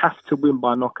 I have to win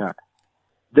by knockout.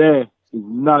 There is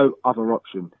no other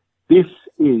option. This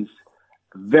is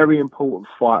a very important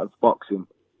fight of boxing,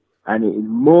 and it is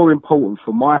more important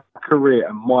for my career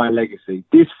and my legacy.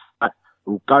 This fight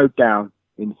will go down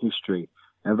in history.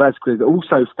 And Vázquez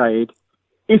also stated,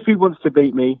 if he wants to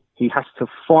beat me, he has to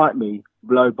fight me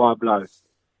blow by blow.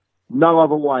 No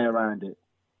other way around it.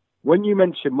 When you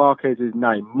mention Marquez's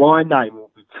name, my name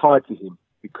will be tied to him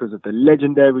because of the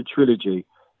legendary trilogy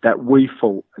that we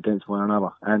fought against one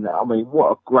another. And I mean,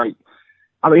 what a great...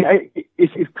 I mean,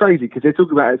 it's crazy because they're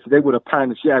talking about it, so they would have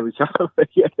pounded the shit out of each other. But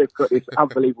yeah, they've got this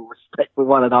unbelievable respect for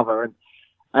one another.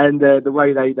 And the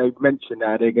way they mention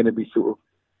now, they're going to be sort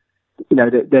of, you know,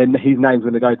 then his name's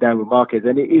going to go down with Marquez.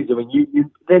 And it is, I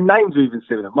mean, their names are even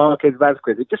similar. Marquez,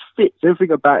 Vázquez, it just fits. Everything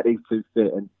about these two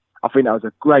fit. And I think that was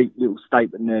a great little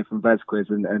statement there from Vázquez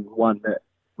and one that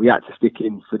we had to stick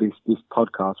in for this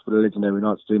podcast for the legendary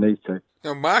Nights doing these two.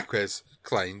 Now, Marquez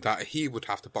claimed that he would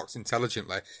have to box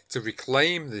intelligently to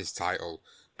reclaim this title,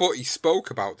 but he spoke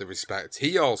about the respect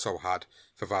he also had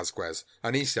for Vázquez,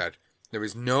 and he said, there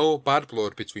is no bad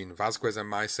blood between Vázquez and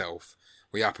myself.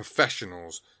 We are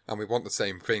professionals, and we want the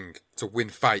same thing, to win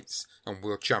fights and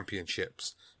world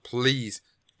championships. Please,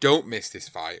 don't miss this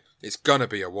fight. It's gonna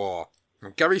be a war.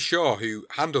 And Gary Shaw, who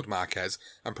handled Marquez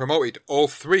and promoted all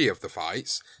three of the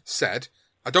fights, said,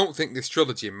 I don't think this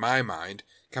trilogy in my mind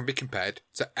can be compared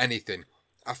to anything.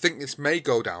 I think this may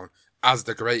go down as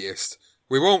the greatest.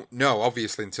 We won't know,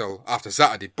 obviously, until after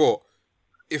Saturday, but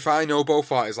if I know both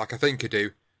fighters like I think I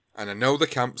do, and I know the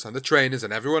camps and the trainers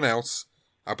and everyone else,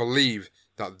 I believe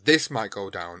that this might go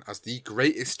down as the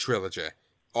greatest trilogy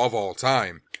of all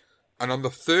time. And on the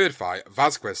third fight,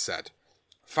 Vázquez said,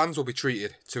 fans will be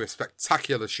treated to a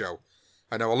spectacular show.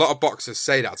 I know a lot of boxers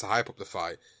say that to hype up the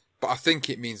fight, but I think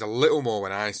it means a little more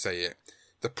when I say it.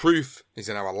 The proof is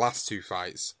in our last two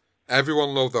fights.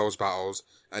 Everyone loved those battles,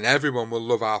 and everyone will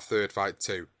love our third fight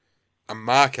too. And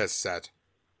Marquez said,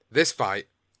 this fight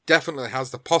definitely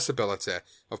has the possibility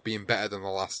of being better than the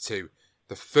last two.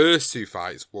 The first two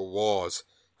fights were wars,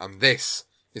 and this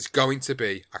is going to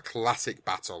be a classic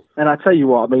battle. And I tell you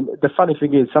what, I mean, the funny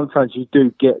thing is sometimes you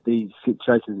do get these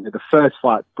situations. The first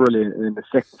fight's brilliant, and then the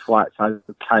second fight's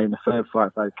okay, and the third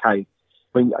fight's okay.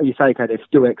 When you say, okay, they're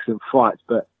still excellent fights,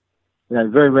 but, you know,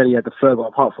 very rarely had the third one,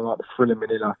 apart from like the Thriller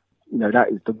Manila. You know, that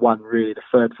is the one really. The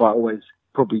third fight always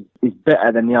probably is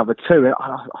better than the other two. And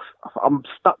I'm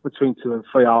stuck between 2 and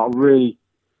 3. I really,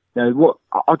 you know,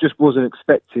 I just wasn't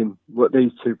expecting what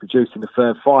these two produced in the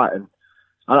third fight. And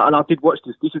I did watch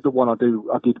this. This is the one I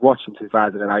did watch in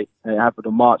 2008. It happened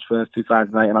on March 1st,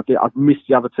 2008. And I'd missed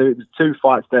the other two. It was 2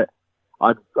 fights that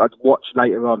I'd watch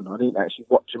later on. I didn't actually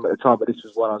watch them at the time, but this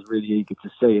was one I was really eager to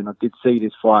see. And I did see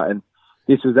this fight. And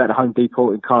this was at the Home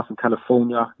Depot in Carson,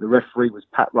 California. The referee was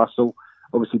Pat Russell.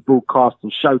 Obviously broadcast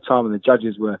on Showtime, and the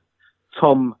judges were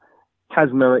Tom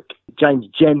Kazmarek, James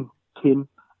Jenkin,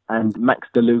 and Max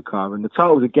DeLuca. And the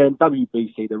titles again,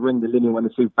 WBC, the Ring, the Lineal, and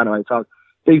the Super Bantamweight titles.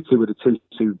 These two were the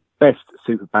two best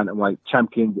Super Bantamweight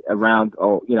champions around,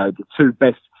 or, you know, the two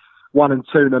best 1 and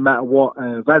 2 no matter what.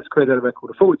 Vazquez had a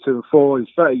record of 42-4.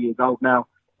 He's 30 years old now.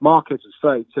 Marquez was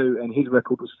 32, and his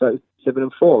record was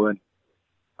 37-4. And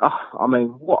I mean,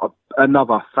 what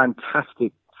another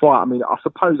fantastic fight. I mean, I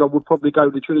suppose I would probably go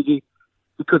with the trilogy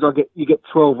because you get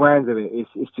 12 rounds of it.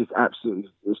 It's just absolutely,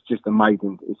 it's just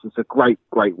amazing. It's just a great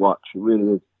watch. It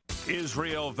really is.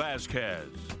 Israel Vazquez,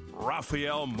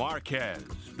 Rafael Marquez.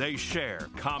 They share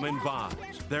common bonds,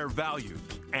 their values,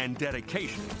 and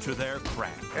dedication to their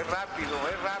craft. Es rápido.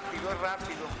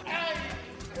 ¡Ay!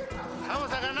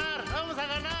 Vamos a ganar.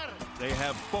 They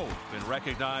have both been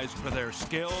recognized for their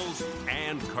skills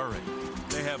and courage.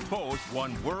 They have both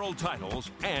won world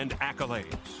titles and accolades.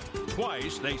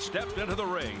 Twice they stepped into the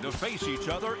ring to face each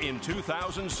other in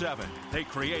 2007. They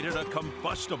created a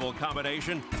combustible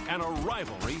combination and a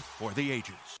rivalry for the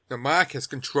ages. Now, Marquez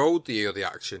controlled the early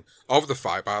action of the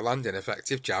fight by landing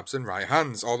effective jabs and right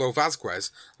hands, although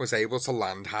Vazquez was able to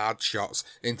land hard shots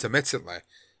intermittently.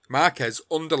 Marquez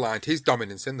underlined his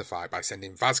dominance in the fight by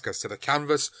sending Vazquez to the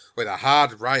canvas with a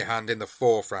hard right hand in the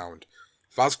 4th round.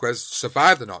 Vazquez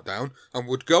survived the knockdown and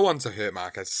would go on to hurt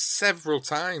Marquez several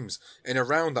times in a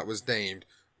round that was named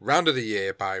Round of the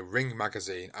Year by Ring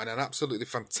Magazine, and an absolutely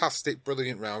fantastic,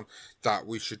 brilliant round that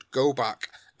we should go back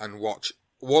and watch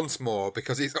once more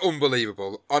because it's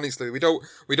unbelievable. Honestly, we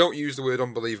don't use the word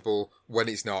unbelievable when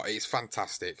it's not. It's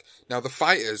fantastic. Now, the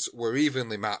fighters were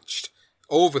evenly matched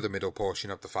over the middle portion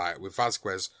of the fight, with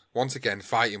Vazquez once again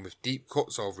fighting with deep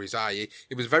cuts over his eye.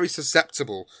 He was very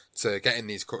susceptible to getting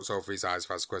these cuts over his eyes,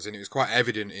 Vazquez, and it was quite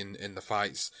evident in the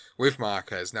fights with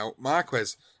Marquez. Now,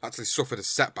 Marquez actually suffered a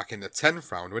setback in the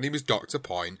 10th round when he was docked a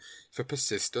point for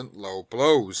persistent low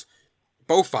blows.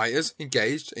 Both fighters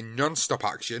engaged in non-stop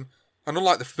action, and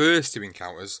unlike the first two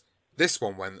encounters, this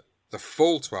one went the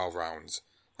full 12 rounds.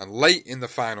 And late in the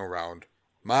final round,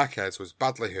 Marquez was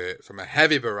badly hurt from a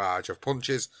heavy barrage of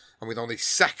punches, and with only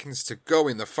seconds to go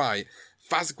in the fight,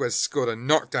 Vazquez scored a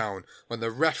knockdown when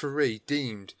the referee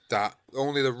deemed that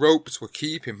only the ropes were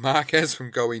keeping Marquez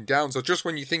from going down. So just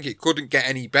when you think it couldn't get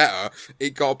any better,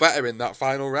 it got better in that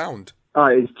final round. Oh,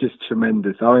 it's just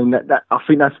tremendous. I mean, I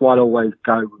think that's why I always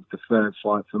go with the third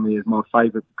fight for me as my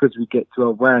favourite, because we get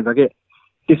 12 rounds. I get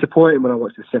disappointed when I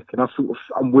watch the second.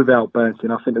 I'm with Al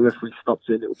Bernstein. I think the referee stopped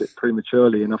it a little bit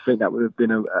prematurely, and I think that would have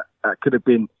been could have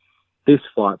been this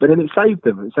fight. But then it saved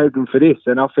them. It saved them for this,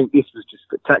 and I think this was just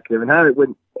spectacular. And how it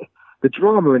went, the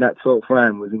drama in that 12th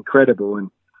round was incredible. And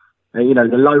you know,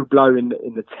 the low blow in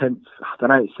the 10th, I don't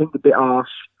know, it seemed a bit harsh.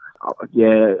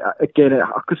 Yeah, again,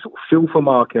 I could sort of feel for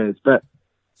Marquez, but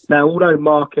now although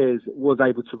Marquez was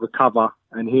able to recover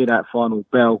and hear that final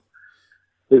bell,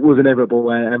 it was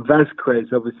inevitable, and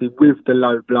Vazquez, obviously, with the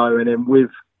low blow and then with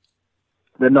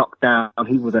the knockdown,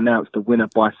 he was announced the winner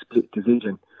by split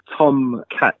decision. Tom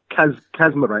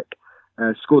Kazmarek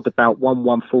scored the bout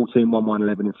 1-1-14,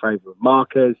 1-1-11 in favour of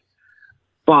Marquez,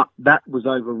 but that was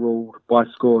overruled by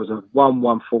scores of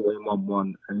 1-1-14,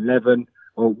 1-1-11,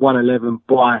 or 1-11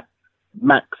 by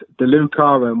Max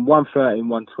DeLuca and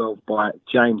 1-13, 1-12 by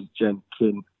James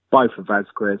Jenkin, both of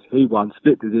Vazquez. He won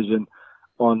split decision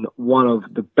on one of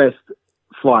the best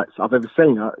fights I've ever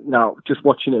seen. Now, just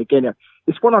watching it again,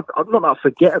 it's one I'm not that I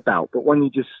forget about, but when you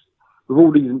just, with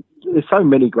all these, there's so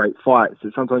many great fights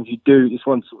that sometimes you do, this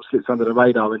one sort of slips under the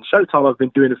radar. And Showtime have been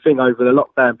doing a thing over the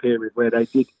lockdown period where they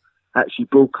did actually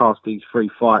broadcast these 3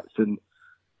 fights, and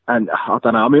I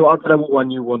don't know. I mean, I don't know what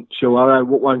one you want, Chill. I don't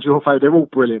know what one's your favourite. They're all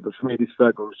brilliant, but for me, this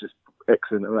third one was just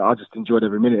excellent. I just enjoyed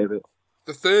every minute of it.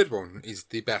 The third one is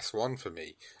the best one for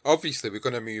me. Obviously, we're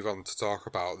going to move on to talk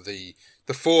about the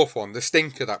fourth one, the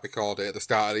stinker that we called it at the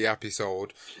start of the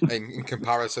episode, in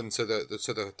comparison to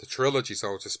the trilogy,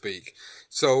 so to speak.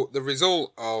 So the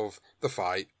result of the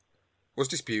fight was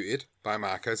disputed by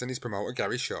Marquez and his promoter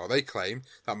Gary Shaw. They claim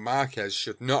that Marquez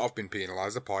should not have been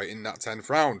penalised a point in that 10th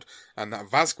round, and that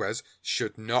Vazquez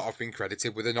should not have been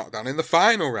credited with a knockdown in the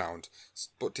final round.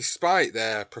 But despite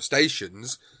their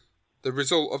prestations, the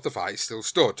result of the fight still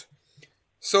stood.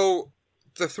 So,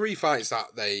 the 3 fights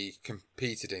that they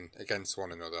competed in against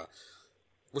one another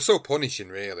were so punishing,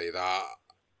 really, that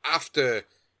after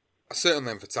a certain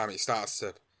length of time it starts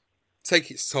to take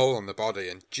its toll on the body,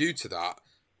 and due to that,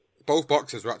 both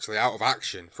boxers were actually out of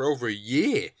action for over a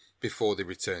year before they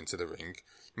returned to the ring.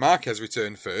 Marquez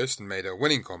returned first and made a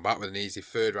winning comeback with an easy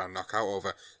 3rd round knockout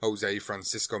over Jose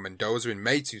Francisco Mendoza in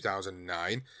May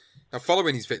 2009. Now,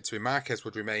 following his victory, Marquez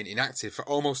would remain inactive for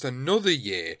almost another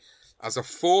year as a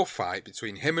fourth fight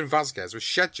between him and Vazquez was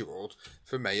scheduled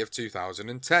for May of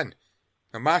 2010.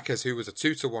 Now Marquez, who was a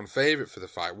 2-1 favourite for the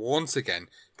fight, once again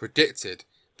predicted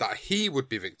that he would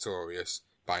be victorious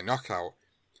by knockout.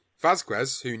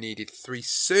 Vazquez, who needed 3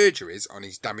 surgeries on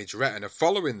his damaged retina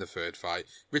following the third fight,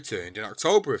 returned in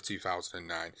October of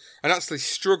 2009 and actually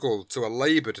struggled to a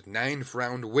laboured 9th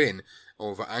round win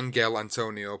over Angel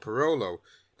Antonio Parolo.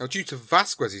 Now, due to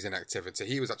Vazquez's inactivity,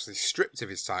 he was actually stripped of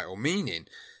his title, meaning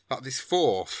that this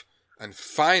fourth and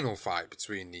final fight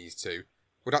between these two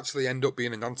would actually end up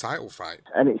being a non-title fight.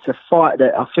 And it's a fight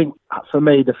that I think, for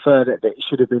me, the third that it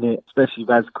should have been it, especially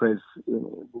Vazquez.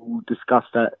 We'll discuss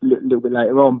that a little bit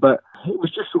later on, but it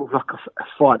was just sort of like a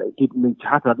fight that didn't need to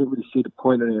happen. I didn't really see the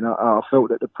point in it, and I felt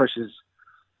that the pressures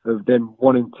of them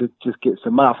wanting to just get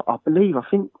some money. I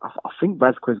think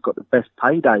Vazquez got the best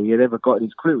payday he had ever got in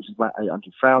his career, which is about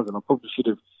 $800,000. I probably should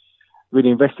have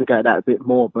really investigated that a bit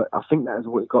more, but I think that is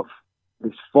what he got for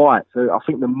this fight. So I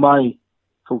think the May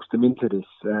forced him into this.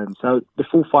 So the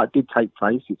full fight did take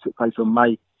place. It took place on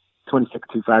May 22nd,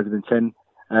 2010,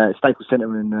 Staples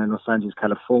Center in Los Angeles,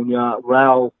 California.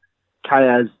 Raul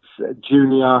Cayaz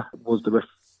Jr. was the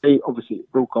referee. Obviously,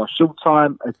 broadcast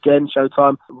Showtime,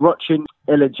 Rochin,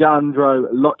 Alejandro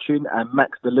Lochin and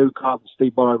Max DeLuca and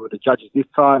Steve Morrow were the judges this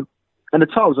time. And the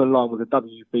titles on line was a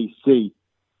WBC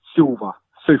Silver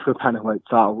Super Bantamweight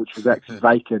title, which was actually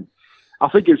vacant. I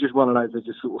think it was just one of those that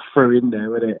just sort of threw in there,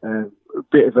 wasn't it? A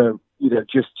bit of a,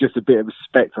 just a bit of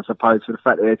respect, I suppose, for the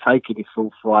fact that they're taking this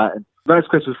full fight. And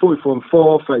Vazquez was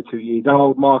 44-4, 32 years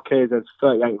old. Marquez was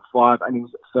 38-5, and he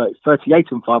was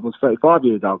 38-5, was 35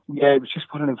 years old. Yeah, it was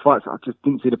just one of them fights that I just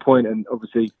didn't see the point, and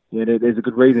obviously, there's a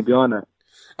good reason behind that.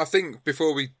 I think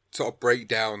before we sort of break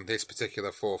down this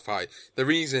particular fourth fight, the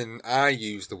reason I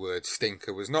used the word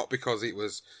stinker was not because it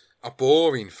was a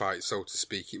boring fight, so to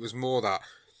speak. It was more that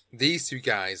these two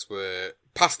guys were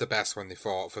past the best when they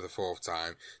fought for the fourth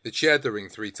time. They shared the ring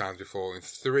 3 times before in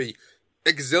 3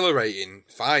 exhilarating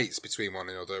fights between one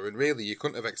another, and really you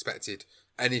couldn't have expected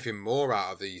anything more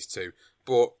out of these two.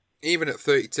 But even at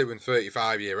 32 and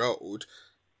 35 year old,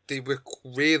 they were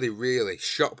really, really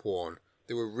shop-worn.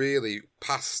 They were really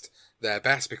past their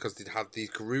best because they'd had these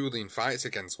grueling fights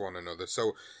against one another.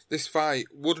 So this fight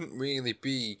wouldn't really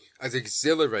be as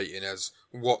exhilarating as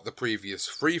what the previous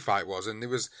 3 fight was, and there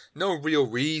was no real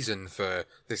reason for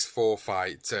this 4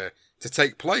 fight to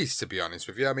take place, to be honest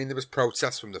with you. I mean, there was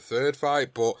protests from the 3rd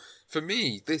fight, but for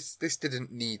me, this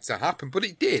didn't need to happen, but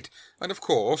it did. And of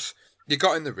course, you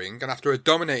got in the ring, and after a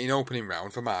dominating opening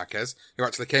round for Marquez, who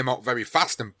actually came out very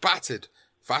fast and battered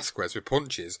Vazquez with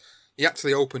punches, he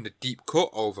actually opened a deep cut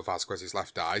over Vazquez's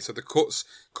left eye, so the cuts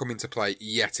come into play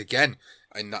yet again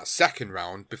in that 2nd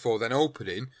round, before then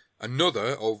opening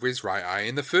another over his right eye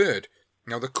in the 3rd.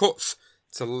 Now, the cuts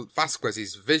to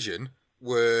Vazquez's vision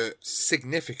were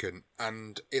significant,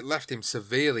 and it left him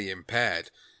severely impaired,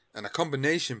 and a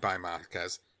combination by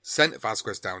Marquez sent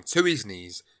Vazquez down to his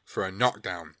knees for a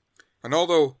knockdown. And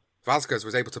although Vazquez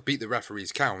was able to beat the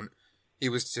referee's count, he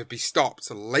was to be stopped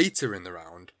later in the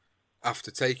round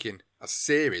after taking a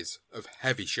series of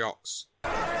heavy shots.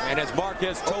 And as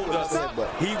Marquez told us,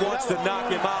 he wants to knock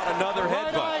him out. Another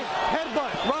headbutt.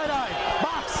 Right eye,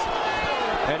 box.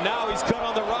 And now he's cut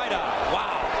on the right eye.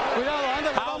 Wow.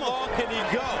 How long can he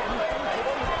go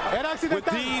with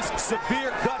these severe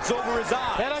cuts over his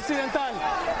eyes?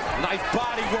 Nice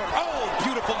body work. Oh,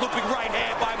 beautiful looping right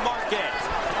hand by Marquez.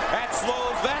 That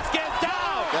slows Vazquez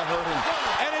down. That hurt him.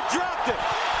 And it dropped him.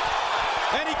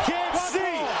 And he can't see.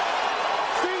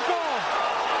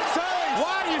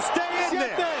 Why do you stay in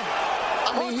there?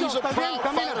 I mean, he's a proud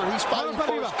fighter. He's fighting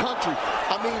for his country.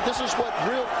 I mean, this is what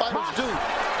real fighters do.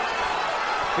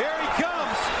 Here he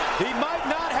comes. He might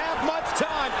not have much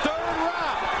time. 3rd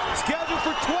round. Scheduled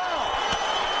for 12.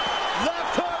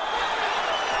 Left hook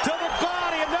to the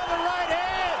body. Another right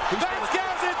hand.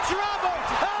 Vazquez in trouble.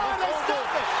 Oh, they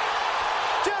stop it.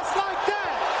 Just like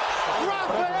that.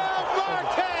 Rafael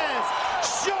Marquez.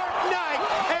 Short night.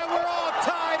 And we're all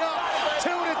tied up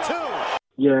 2-2.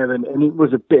 Yeah, and it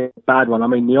was a bit bad one. I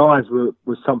mean, the eyes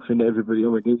was something that everybody,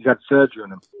 he had surgery on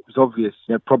them. It was obvious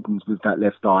he had problems with that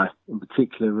left eye in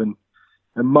particular. And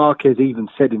Marquez even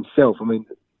said himself, I mean,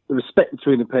 the respect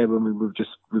between the pair, we've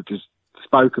just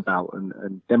spoke about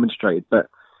and demonstrated. But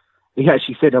he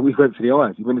actually said that we went for the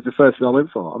eyes. He went as the first thing I went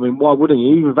for. I mean, why wouldn't he?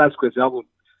 Even Vazquez, I would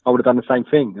have done the same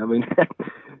thing. I mean,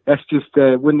 that's just,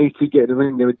 when these two get in the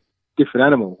ring, they're a different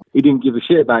animal. He didn't give a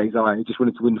shit about his eye. He just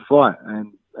wanted to win the fight.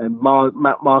 And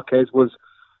Marquez was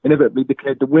inevitably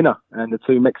declared the winner, and the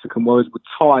 2 Mexican warriors were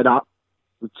tied up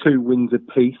with 2 wins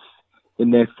apiece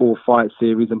in their 4-fight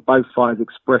series, and both fighters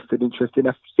expressed an interest in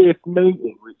a 5th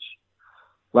meeting, which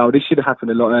well, this should have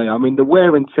happened a lot earlier. I mean, the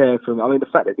wear and tear the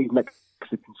fact that these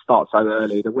Mexicans start so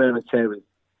early, the wear and tear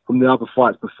from the other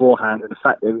fights beforehand, and the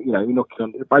fact that, you're knocking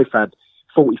on, they both had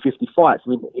 40, 50 fights. I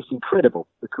mean, it's incredible,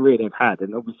 the career they've had,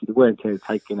 and obviously the wear and tear has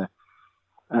taken a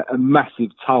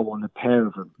massive toll on the pair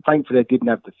of them. Thankfully, they didn't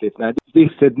have the fifth. Now,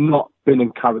 this had not been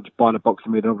encouraged by the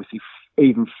boxing media. Obviously,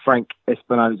 even Frank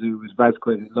Espinosa, who was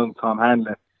Vazquez's long-time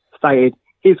handler, stated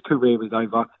his career was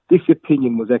over. This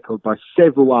opinion was echoed by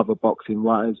several other boxing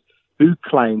writers who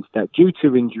claimed that due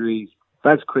to injuries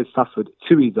Vazquez suffered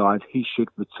to his eyes, he should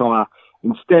retire.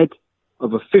 Instead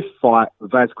of a fifth fight,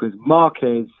 Vazquez,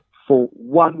 Marquez fought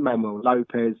Juan Manuel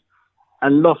Lopez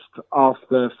and lost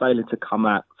after failing to come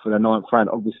out for the ninth round,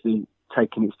 obviously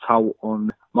taking its toll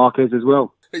on Marquez as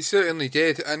well. It certainly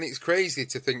did, and it's crazy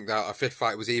to think that a fifth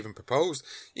fight was even proposed,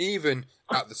 even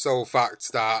at the sole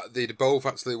fact that they'd both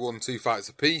actually won 2 fights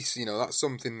apiece. That's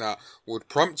something that would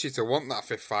prompt you to want that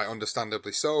fifth fight,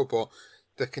 understandably so, but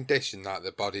the condition that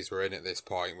the bodies were in at this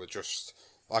point were just,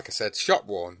 like I said, shot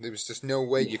worn. There was just no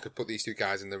way you could put these two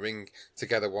guys in the ring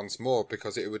together once more,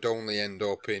 because it would only end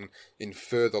up in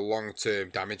further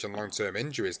long-term damage and long-term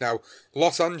injuries. Now,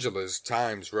 Los Angeles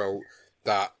Times wrote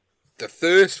that the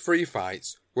first 3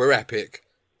 fights were epic,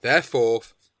 their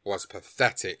fourth was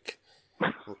pathetic.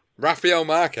 Rafael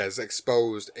Marquez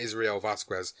exposed Israel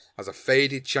Vazquez as a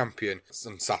faded champion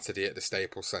on Saturday at the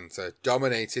Staples Center,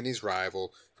 dominating his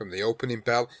rival from the opening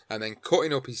bell and then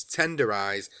cutting up his tender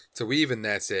eyes to even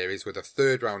their series with a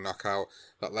third-round knockout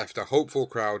that left a hopeful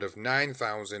crowd of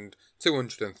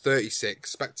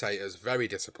 9,236 spectators very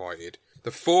disappointed.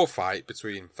 The fourth fight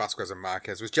between Vazquez and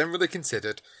Marquez was generally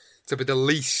considered to be the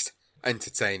least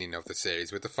entertaining of the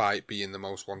series, with the fight being the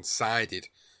most one-sided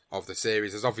of the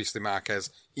series, as obviously Marquez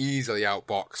easily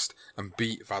outboxed and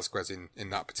beat Vazquez in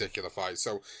that particular fight.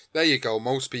 So there you go.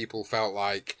 Most people felt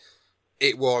like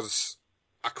it was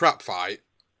a crap fight.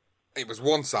 It was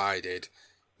one-sided.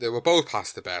 They were both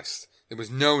past the best. There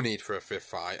was no need for a fifth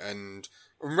fight, and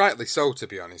rightly so, to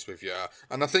be honest with you.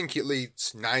 And I think it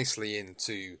leads nicely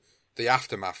into the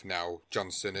aftermath now,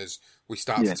 Johnston, as we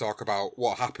start to talk about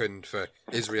what happened for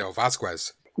Israel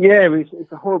Vazquez. Yeah,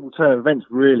 it's a horrible turn of events,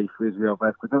 really, for Israel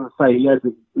Vazquez. As I say,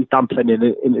 he's done plenty of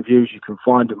interviews. You can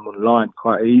find them online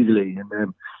quite easily.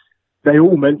 And they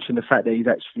all mention the fact that he's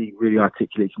actually really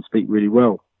articulate, can speak really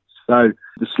well. So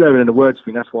the slurring of the words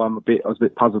thing, that's why I was a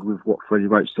bit puzzled with what Freddie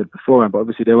Roach said beforehand. But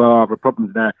obviously there are other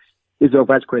problems now. Israel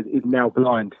Vazquez is now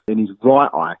blind in his right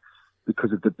eye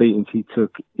because of the beatings he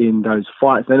took in those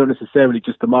fights. They're not necessarily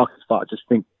just the Marquez fight. I just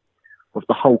think of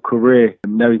the whole career.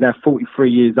 Now he's now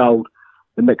 43 years old,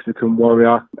 the Mexican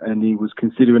warrior, and he was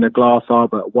considering a glass eye,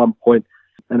 but at one point,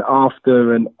 and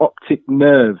after an optic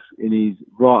nerve in his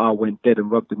right eye went dead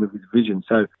and robbed him of his vision.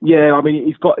 So yeah, I mean,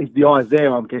 he's got the eyes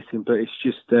there, I'm guessing, but it's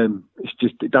just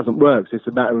it doesn't work. So it's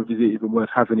a matter of, is it even worth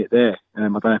having it there? I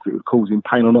don't know if it would cause him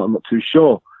pain or not. I'm not too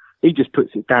sure. He just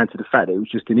puts it down to the fact that it was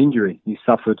just an injury. He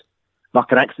suffered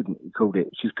like an accident, he called it,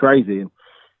 which is crazy.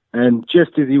 And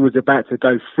just as he was about to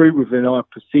go through with an eye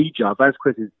procedure,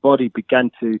 Vazquez's body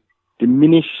began to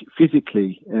diminish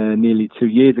physically nearly 2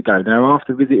 years ago. Now,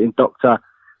 after visiting Dr.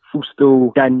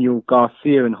 Fustel Daniel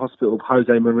Garcia in hospital of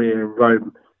Jose Maria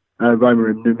in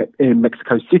Roma in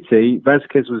Mexico City,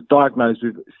 Vazquez was diagnosed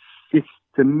with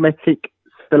systematic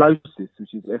sclerosis,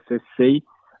 which is SSC,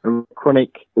 a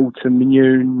chronic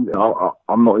autoimmune,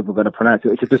 I'm not even going to pronounce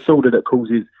it. It's a disorder that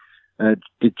causes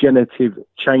degenerative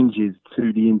changes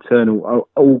to the internal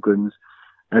organs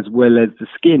as well as the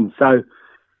skin. So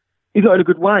he's not in a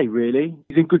good way, really.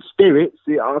 He's in good spirits.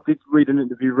 I did read an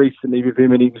interview recently with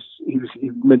him, and he was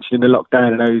mentioning the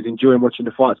lockdown and how he was enjoying watching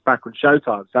the fights back on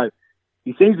Showtime. So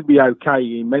he seems to be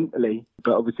okay mentally,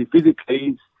 but obviously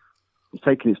physically it's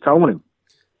taking its toll on him.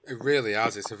 It really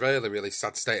has. It's a really, really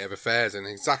sad state of affairs, and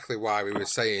exactly why we were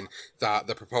saying that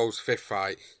the proposed fifth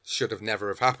fight should have never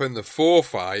have happened. The fourth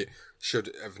fight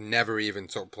should have never even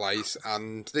took place,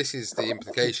 and this is the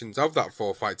implications of that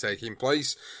fourth fight taking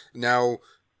place. Now,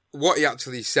 what he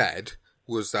actually said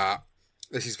was that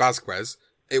this is Vazquez.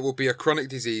 It will be a chronic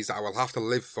disease that I will have to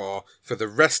live for the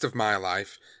rest of my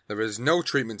life. There is no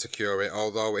treatment to cure it,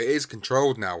 although it is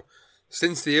controlled now.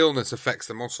 Since the illness affects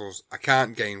the muscles, I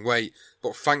can't gain weight,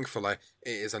 but thankfully it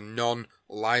is a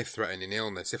non-life-threatening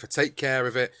illness. If I take care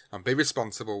of it and be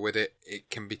responsible with it, it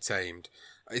can be tamed.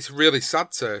 It's really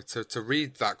sad to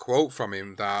read that quote from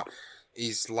him, that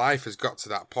his life has got to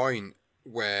that point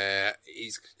where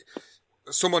he's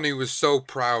someone who was so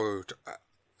proud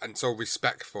and so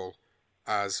respectful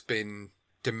has been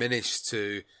diminished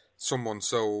to someone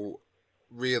so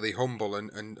really humble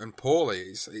and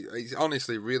poorly. It's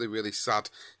honestly really, really sad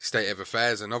state of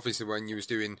affairs. And obviously when you was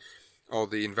doing all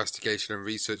the investigation and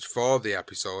research for the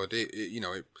episode,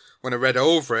 when I read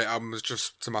over it, I was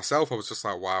just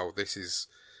like, wow, this is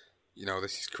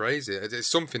crazy. It's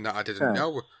something that I didn't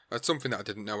know. It's something that I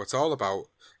didn't know at all about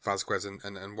Vazquez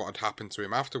and what had happened to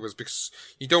him afterwards, because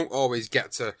you don't always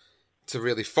get to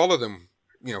really follow them,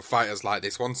 fighters like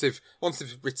this. Once they've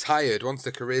retired, once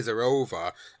their careers are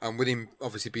over, and with him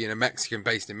obviously being a Mexican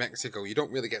based in Mexico, you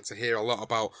don't really get to hear a lot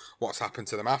about what's happened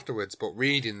to them afterwards. But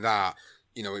reading that,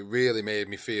 it really made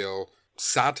me feel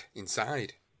sad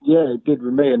inside. Yeah, it did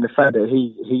with me, and the fact that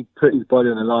he put his body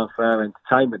on the line for our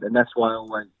entertainment, and that's why I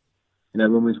always,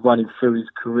 when we was running through his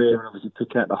career and obviously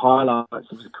picking out the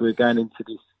highlights of his career going into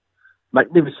this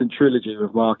magnificent trilogy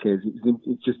with Marquez,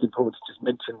 it's just important to just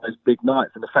mention those big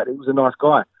nights and the fact that he was a nice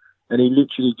guy and he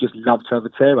literally just loved to have a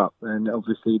tear up, and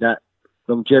obviously that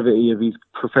longevity of his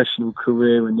professional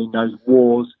career and in those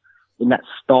wars, in that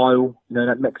style,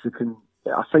 that Mexican,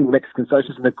 I think Mexican, so it's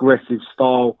just an aggressive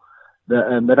style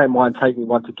that they don't mind taking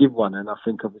one to give one, and I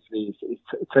think obviously it's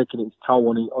taking its toll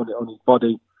on his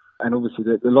body, and obviously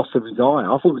the loss of his eye.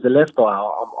 I thought it was the left eye.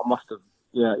 I must have.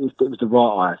 Yeah, it was the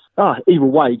right eye. Either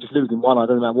way, just losing one eye, I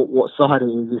don't know what side it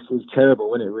is. It's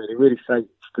terrible, isn't it, really? Really it's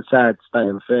the sad state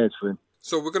of affairs for him.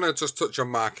 So we're going to just touch on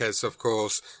Marquez, of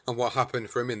course, and what happened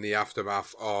for him in the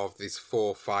aftermath of this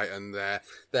 4 fight and their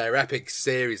epic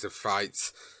series of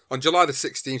fights. On July the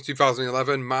 16th,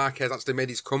 2011, Marquez actually made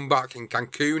his comeback in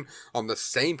Cancun on the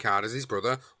same card as his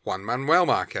brother, Juan Manuel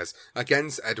Marquez,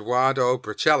 against Eduardo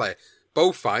Bracelli.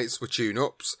 Both fights were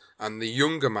tune-ups, and the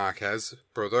younger Marquez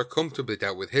brother comfortably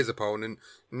dealt with his opponent,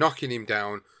 knocking him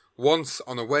down once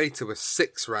on the way to a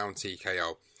 6-round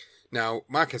TKO. Now,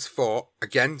 Marquez fought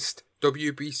against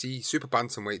WBC Super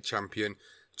Bantamweight champion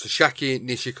Toshiaki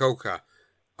Nishioka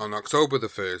on October the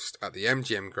 1st at the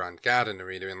MGM Grand Garden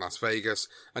Arena in Las Vegas,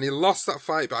 and he lost that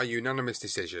fight by unanimous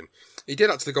decision. He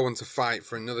did actually go on to fight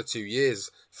for another 2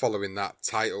 years following that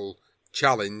title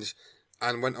challenge,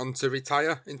 and went on to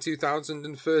retire in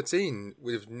 2013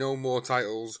 with no more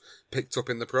titles picked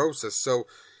up in the process. So,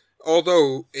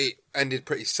 although it ended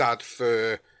pretty sad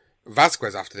for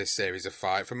Vazquez after this series of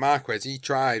fights, for Marquez, he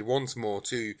tried once more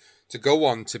to go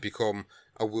on to become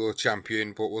a world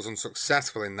champion, but was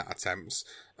unsuccessful in that attempt.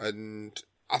 And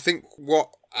I think what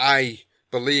I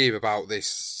believe about this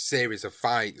series of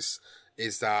fights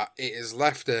is that it has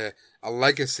left a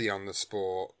legacy on the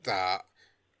sport that,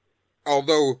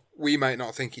 although we might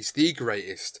not think it's the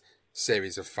greatest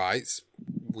series of fights,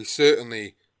 we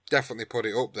definitely put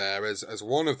it up there as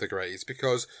one of the greatest,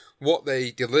 because what they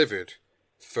delivered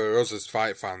for us as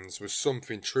fight fans was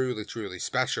something truly, truly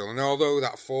special. And although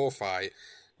that 4 fight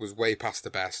was way past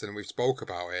the best, and we've spoke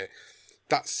about it,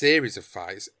 that series of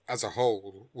fights as a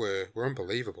whole were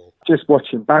unbelievable. Just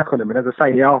watching back on them, and as I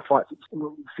say, the R fights,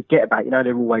 forget about,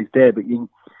 they're always there, but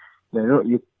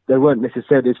they weren't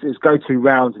necessarily, it was go-to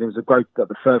rounds, and it was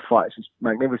the third fight, it's just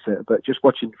magnificent. But just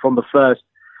watching from the first,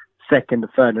 second, the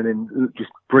third, and then just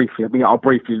briefly, I'll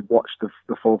briefly watch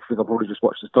the fourth thing. I'll probably just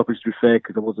watch the stoppage, to be fair,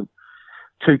 because I wasn't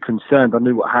too concerned. I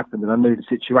knew what happened and I knew the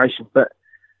situation. But,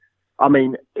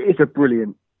 it's a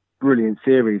brilliant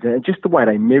series. And just the way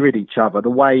they mirrored each other, the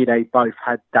way they both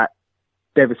had that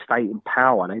devastating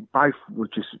power, they both were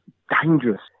just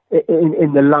dangerous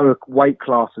in the lower weight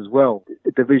class as well.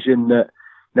 The division that,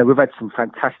 we've had some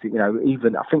fantastic,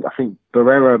 even I think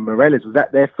Barrera and Morales, was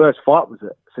that their first fight was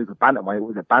at super bantamweight. It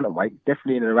was at bantamweight,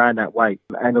 definitely in and around that weight.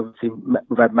 And obviously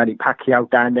we've had Manny Pacquiao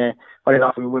down there. Funny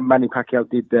enough, when Manny Pacquiao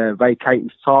did vacate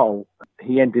his title,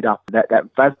 he ended up that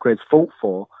Vazquez fought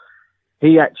for.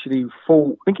 He actually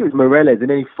fought, I think it was Morales, and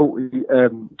then he fought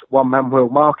Juan Manuel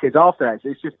Marquez after that. So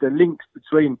it's just the links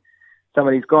between some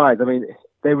of these guys.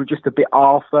 They were just a bit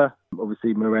after,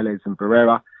 obviously Morales and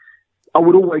Barrera. I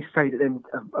would always say that them,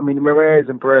 Morales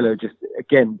and Barrera, just,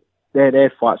 again,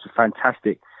 their fights were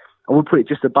fantastic. I would put it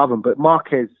just above them, but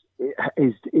Marquez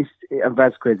and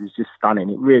Vazquez is just stunning.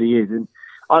 It really is. And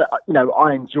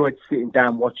I enjoyed sitting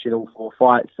down watching all 4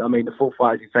 fights. The 4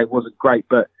 fights, as you say, wasn't great,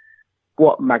 but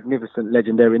what magnificent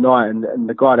legendary night. And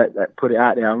the guy that put it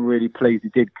out there, I'm really pleased he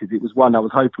did, because it was one I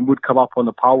was hoping would come up on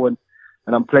the poll, and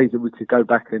I'm pleased that we could go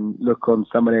back and look on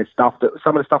some of their stuff,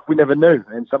 some of the stuff we never knew,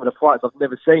 and some of the fights I've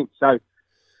never seen. So,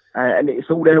 and it's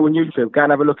all there on YouTube. Go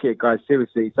and have a look at it, guys.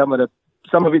 Seriously, some of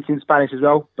it's in Spanish as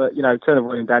well. But turn the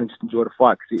volume down and just enjoy the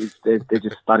fight, because they're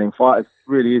just stunning fighters. It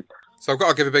really is. So I've got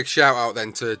to give a big shout out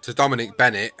then to Dominic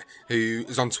Bennett, who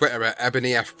is on Twitter at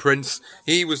Ebony F Prince.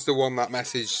 He was the one that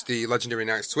messaged the Legendary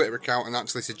Nights Twitter account and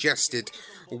actually suggested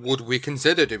would we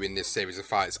consider doing this series of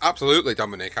fights? Absolutely,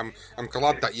 Dominic. I'm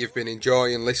glad that you've been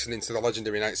enjoying listening to the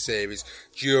Legendary Nights series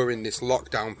during this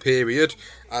lockdown period,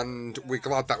 and we're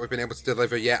glad that we've been able to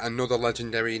deliver yet another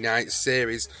Legendary Nights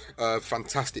series of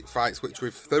fantastic fights which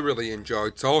we've thoroughly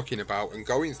enjoyed talking about and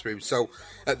going through. So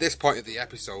at this point of the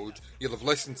episode, you'll have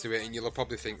listened to it and you'll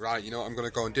probably think, right, you know what I'm going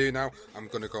to go and do now? I'm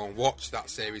going to go and watch that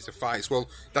series of fights. Well,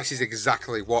 this is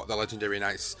exactly what the Legendary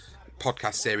Nights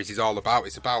podcast series is all about.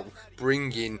 It's about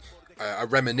bringing a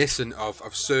reminiscent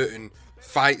of certain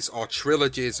fights or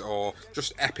trilogies or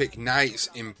just epic nights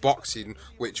in boxing,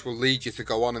 which will lead you to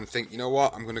go on and think, you know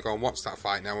what, I'm going to go and watch that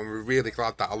fight now. And we're really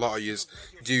glad that a lot of you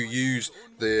do use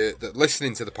the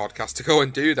listening to the podcast to go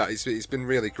and do that. It's been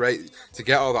really great to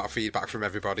get all that feedback from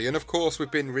everybody, and of course we've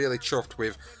been really chuffed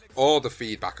with all the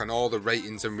feedback and all the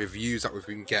ratings and reviews that we've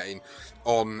been getting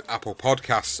on Apple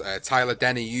Podcasts. Tyler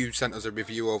Denny, you sent us a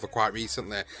review over quite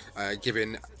recently,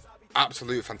 giving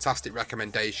absolute fantastic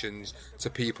recommendations to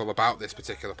people about this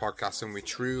particular podcast, and we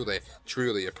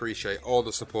truly appreciate all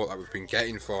the support that we've been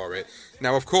getting for it.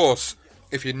 Now, of course,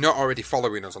 if you're not already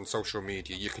following us on social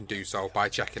media, you can do so by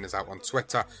checking us out on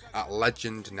Twitter at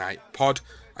Legend Night Pod.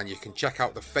 And you can check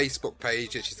out the Facebook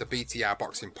page, which is the BTR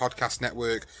Boxing Podcast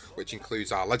Network, which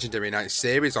includes our Legendary Nights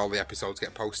series. All the episodes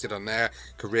get posted on there.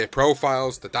 Career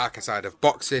profiles, the darker side of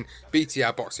boxing,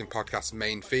 BTR Boxing Podcast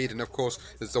main feed, and of course,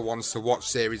 there's the Ones to Watch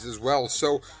series as well.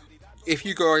 So, if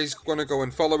you guys want to go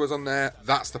and follow us on there,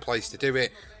 that's the place to do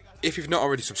it. If you've not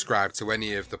already subscribed to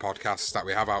any of the podcasts that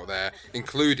we have out there,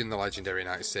 including the Legendary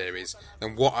Nights series,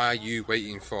 then what are you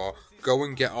waiting for? Go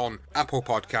and get on Apple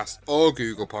Podcasts or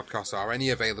Google Podcasts or any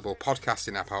available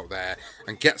podcasting app out there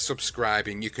and get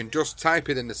subscribing. You can just type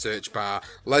it in the search bar,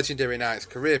 Legendary Nights,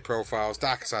 Career Profiles,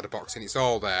 Darker Side of Boxing, it's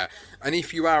all there. And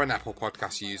if you are an Apple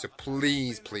Podcast user,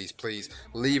 please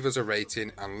leave us a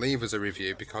rating and leave us a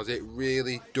review, because it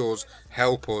really does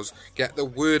help us get the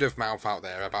word of mouth out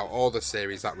there about all the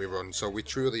series that we run, so we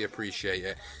truly appreciate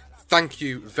it. Thank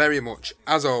you very much,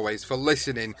 as always, for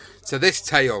listening to this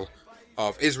tale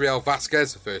of Israel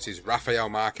Vasquez versus Rafael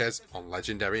Marquez on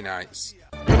Legendary Nights.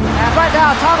 And right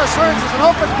now, Thomas Hearns is an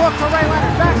open book for Ray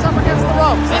Leonard. Backs up against the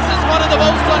ropes. This is one of the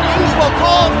most unusual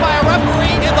calls by a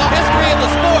referee in the history of the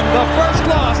sport. The first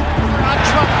loss. A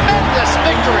tremendous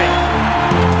victory.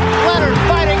 Leonard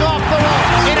fighting off the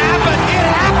ropes. It happened. It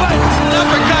happened. An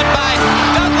uppercut by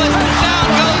Douglas. Down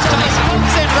goes Tyson.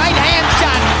 Hooks in right hand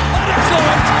shot.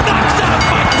 Excellent. Knocked out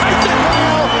by Tyson.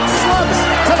 Slumps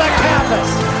to the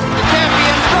canvas. The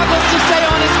champion struggles to stay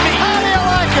on his feet. How do you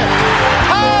like it?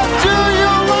 How do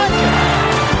you like it?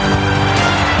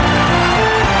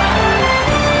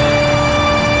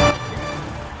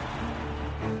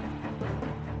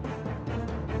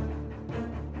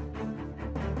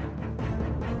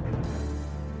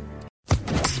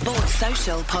 Sports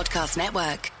Social Podcast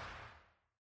Network.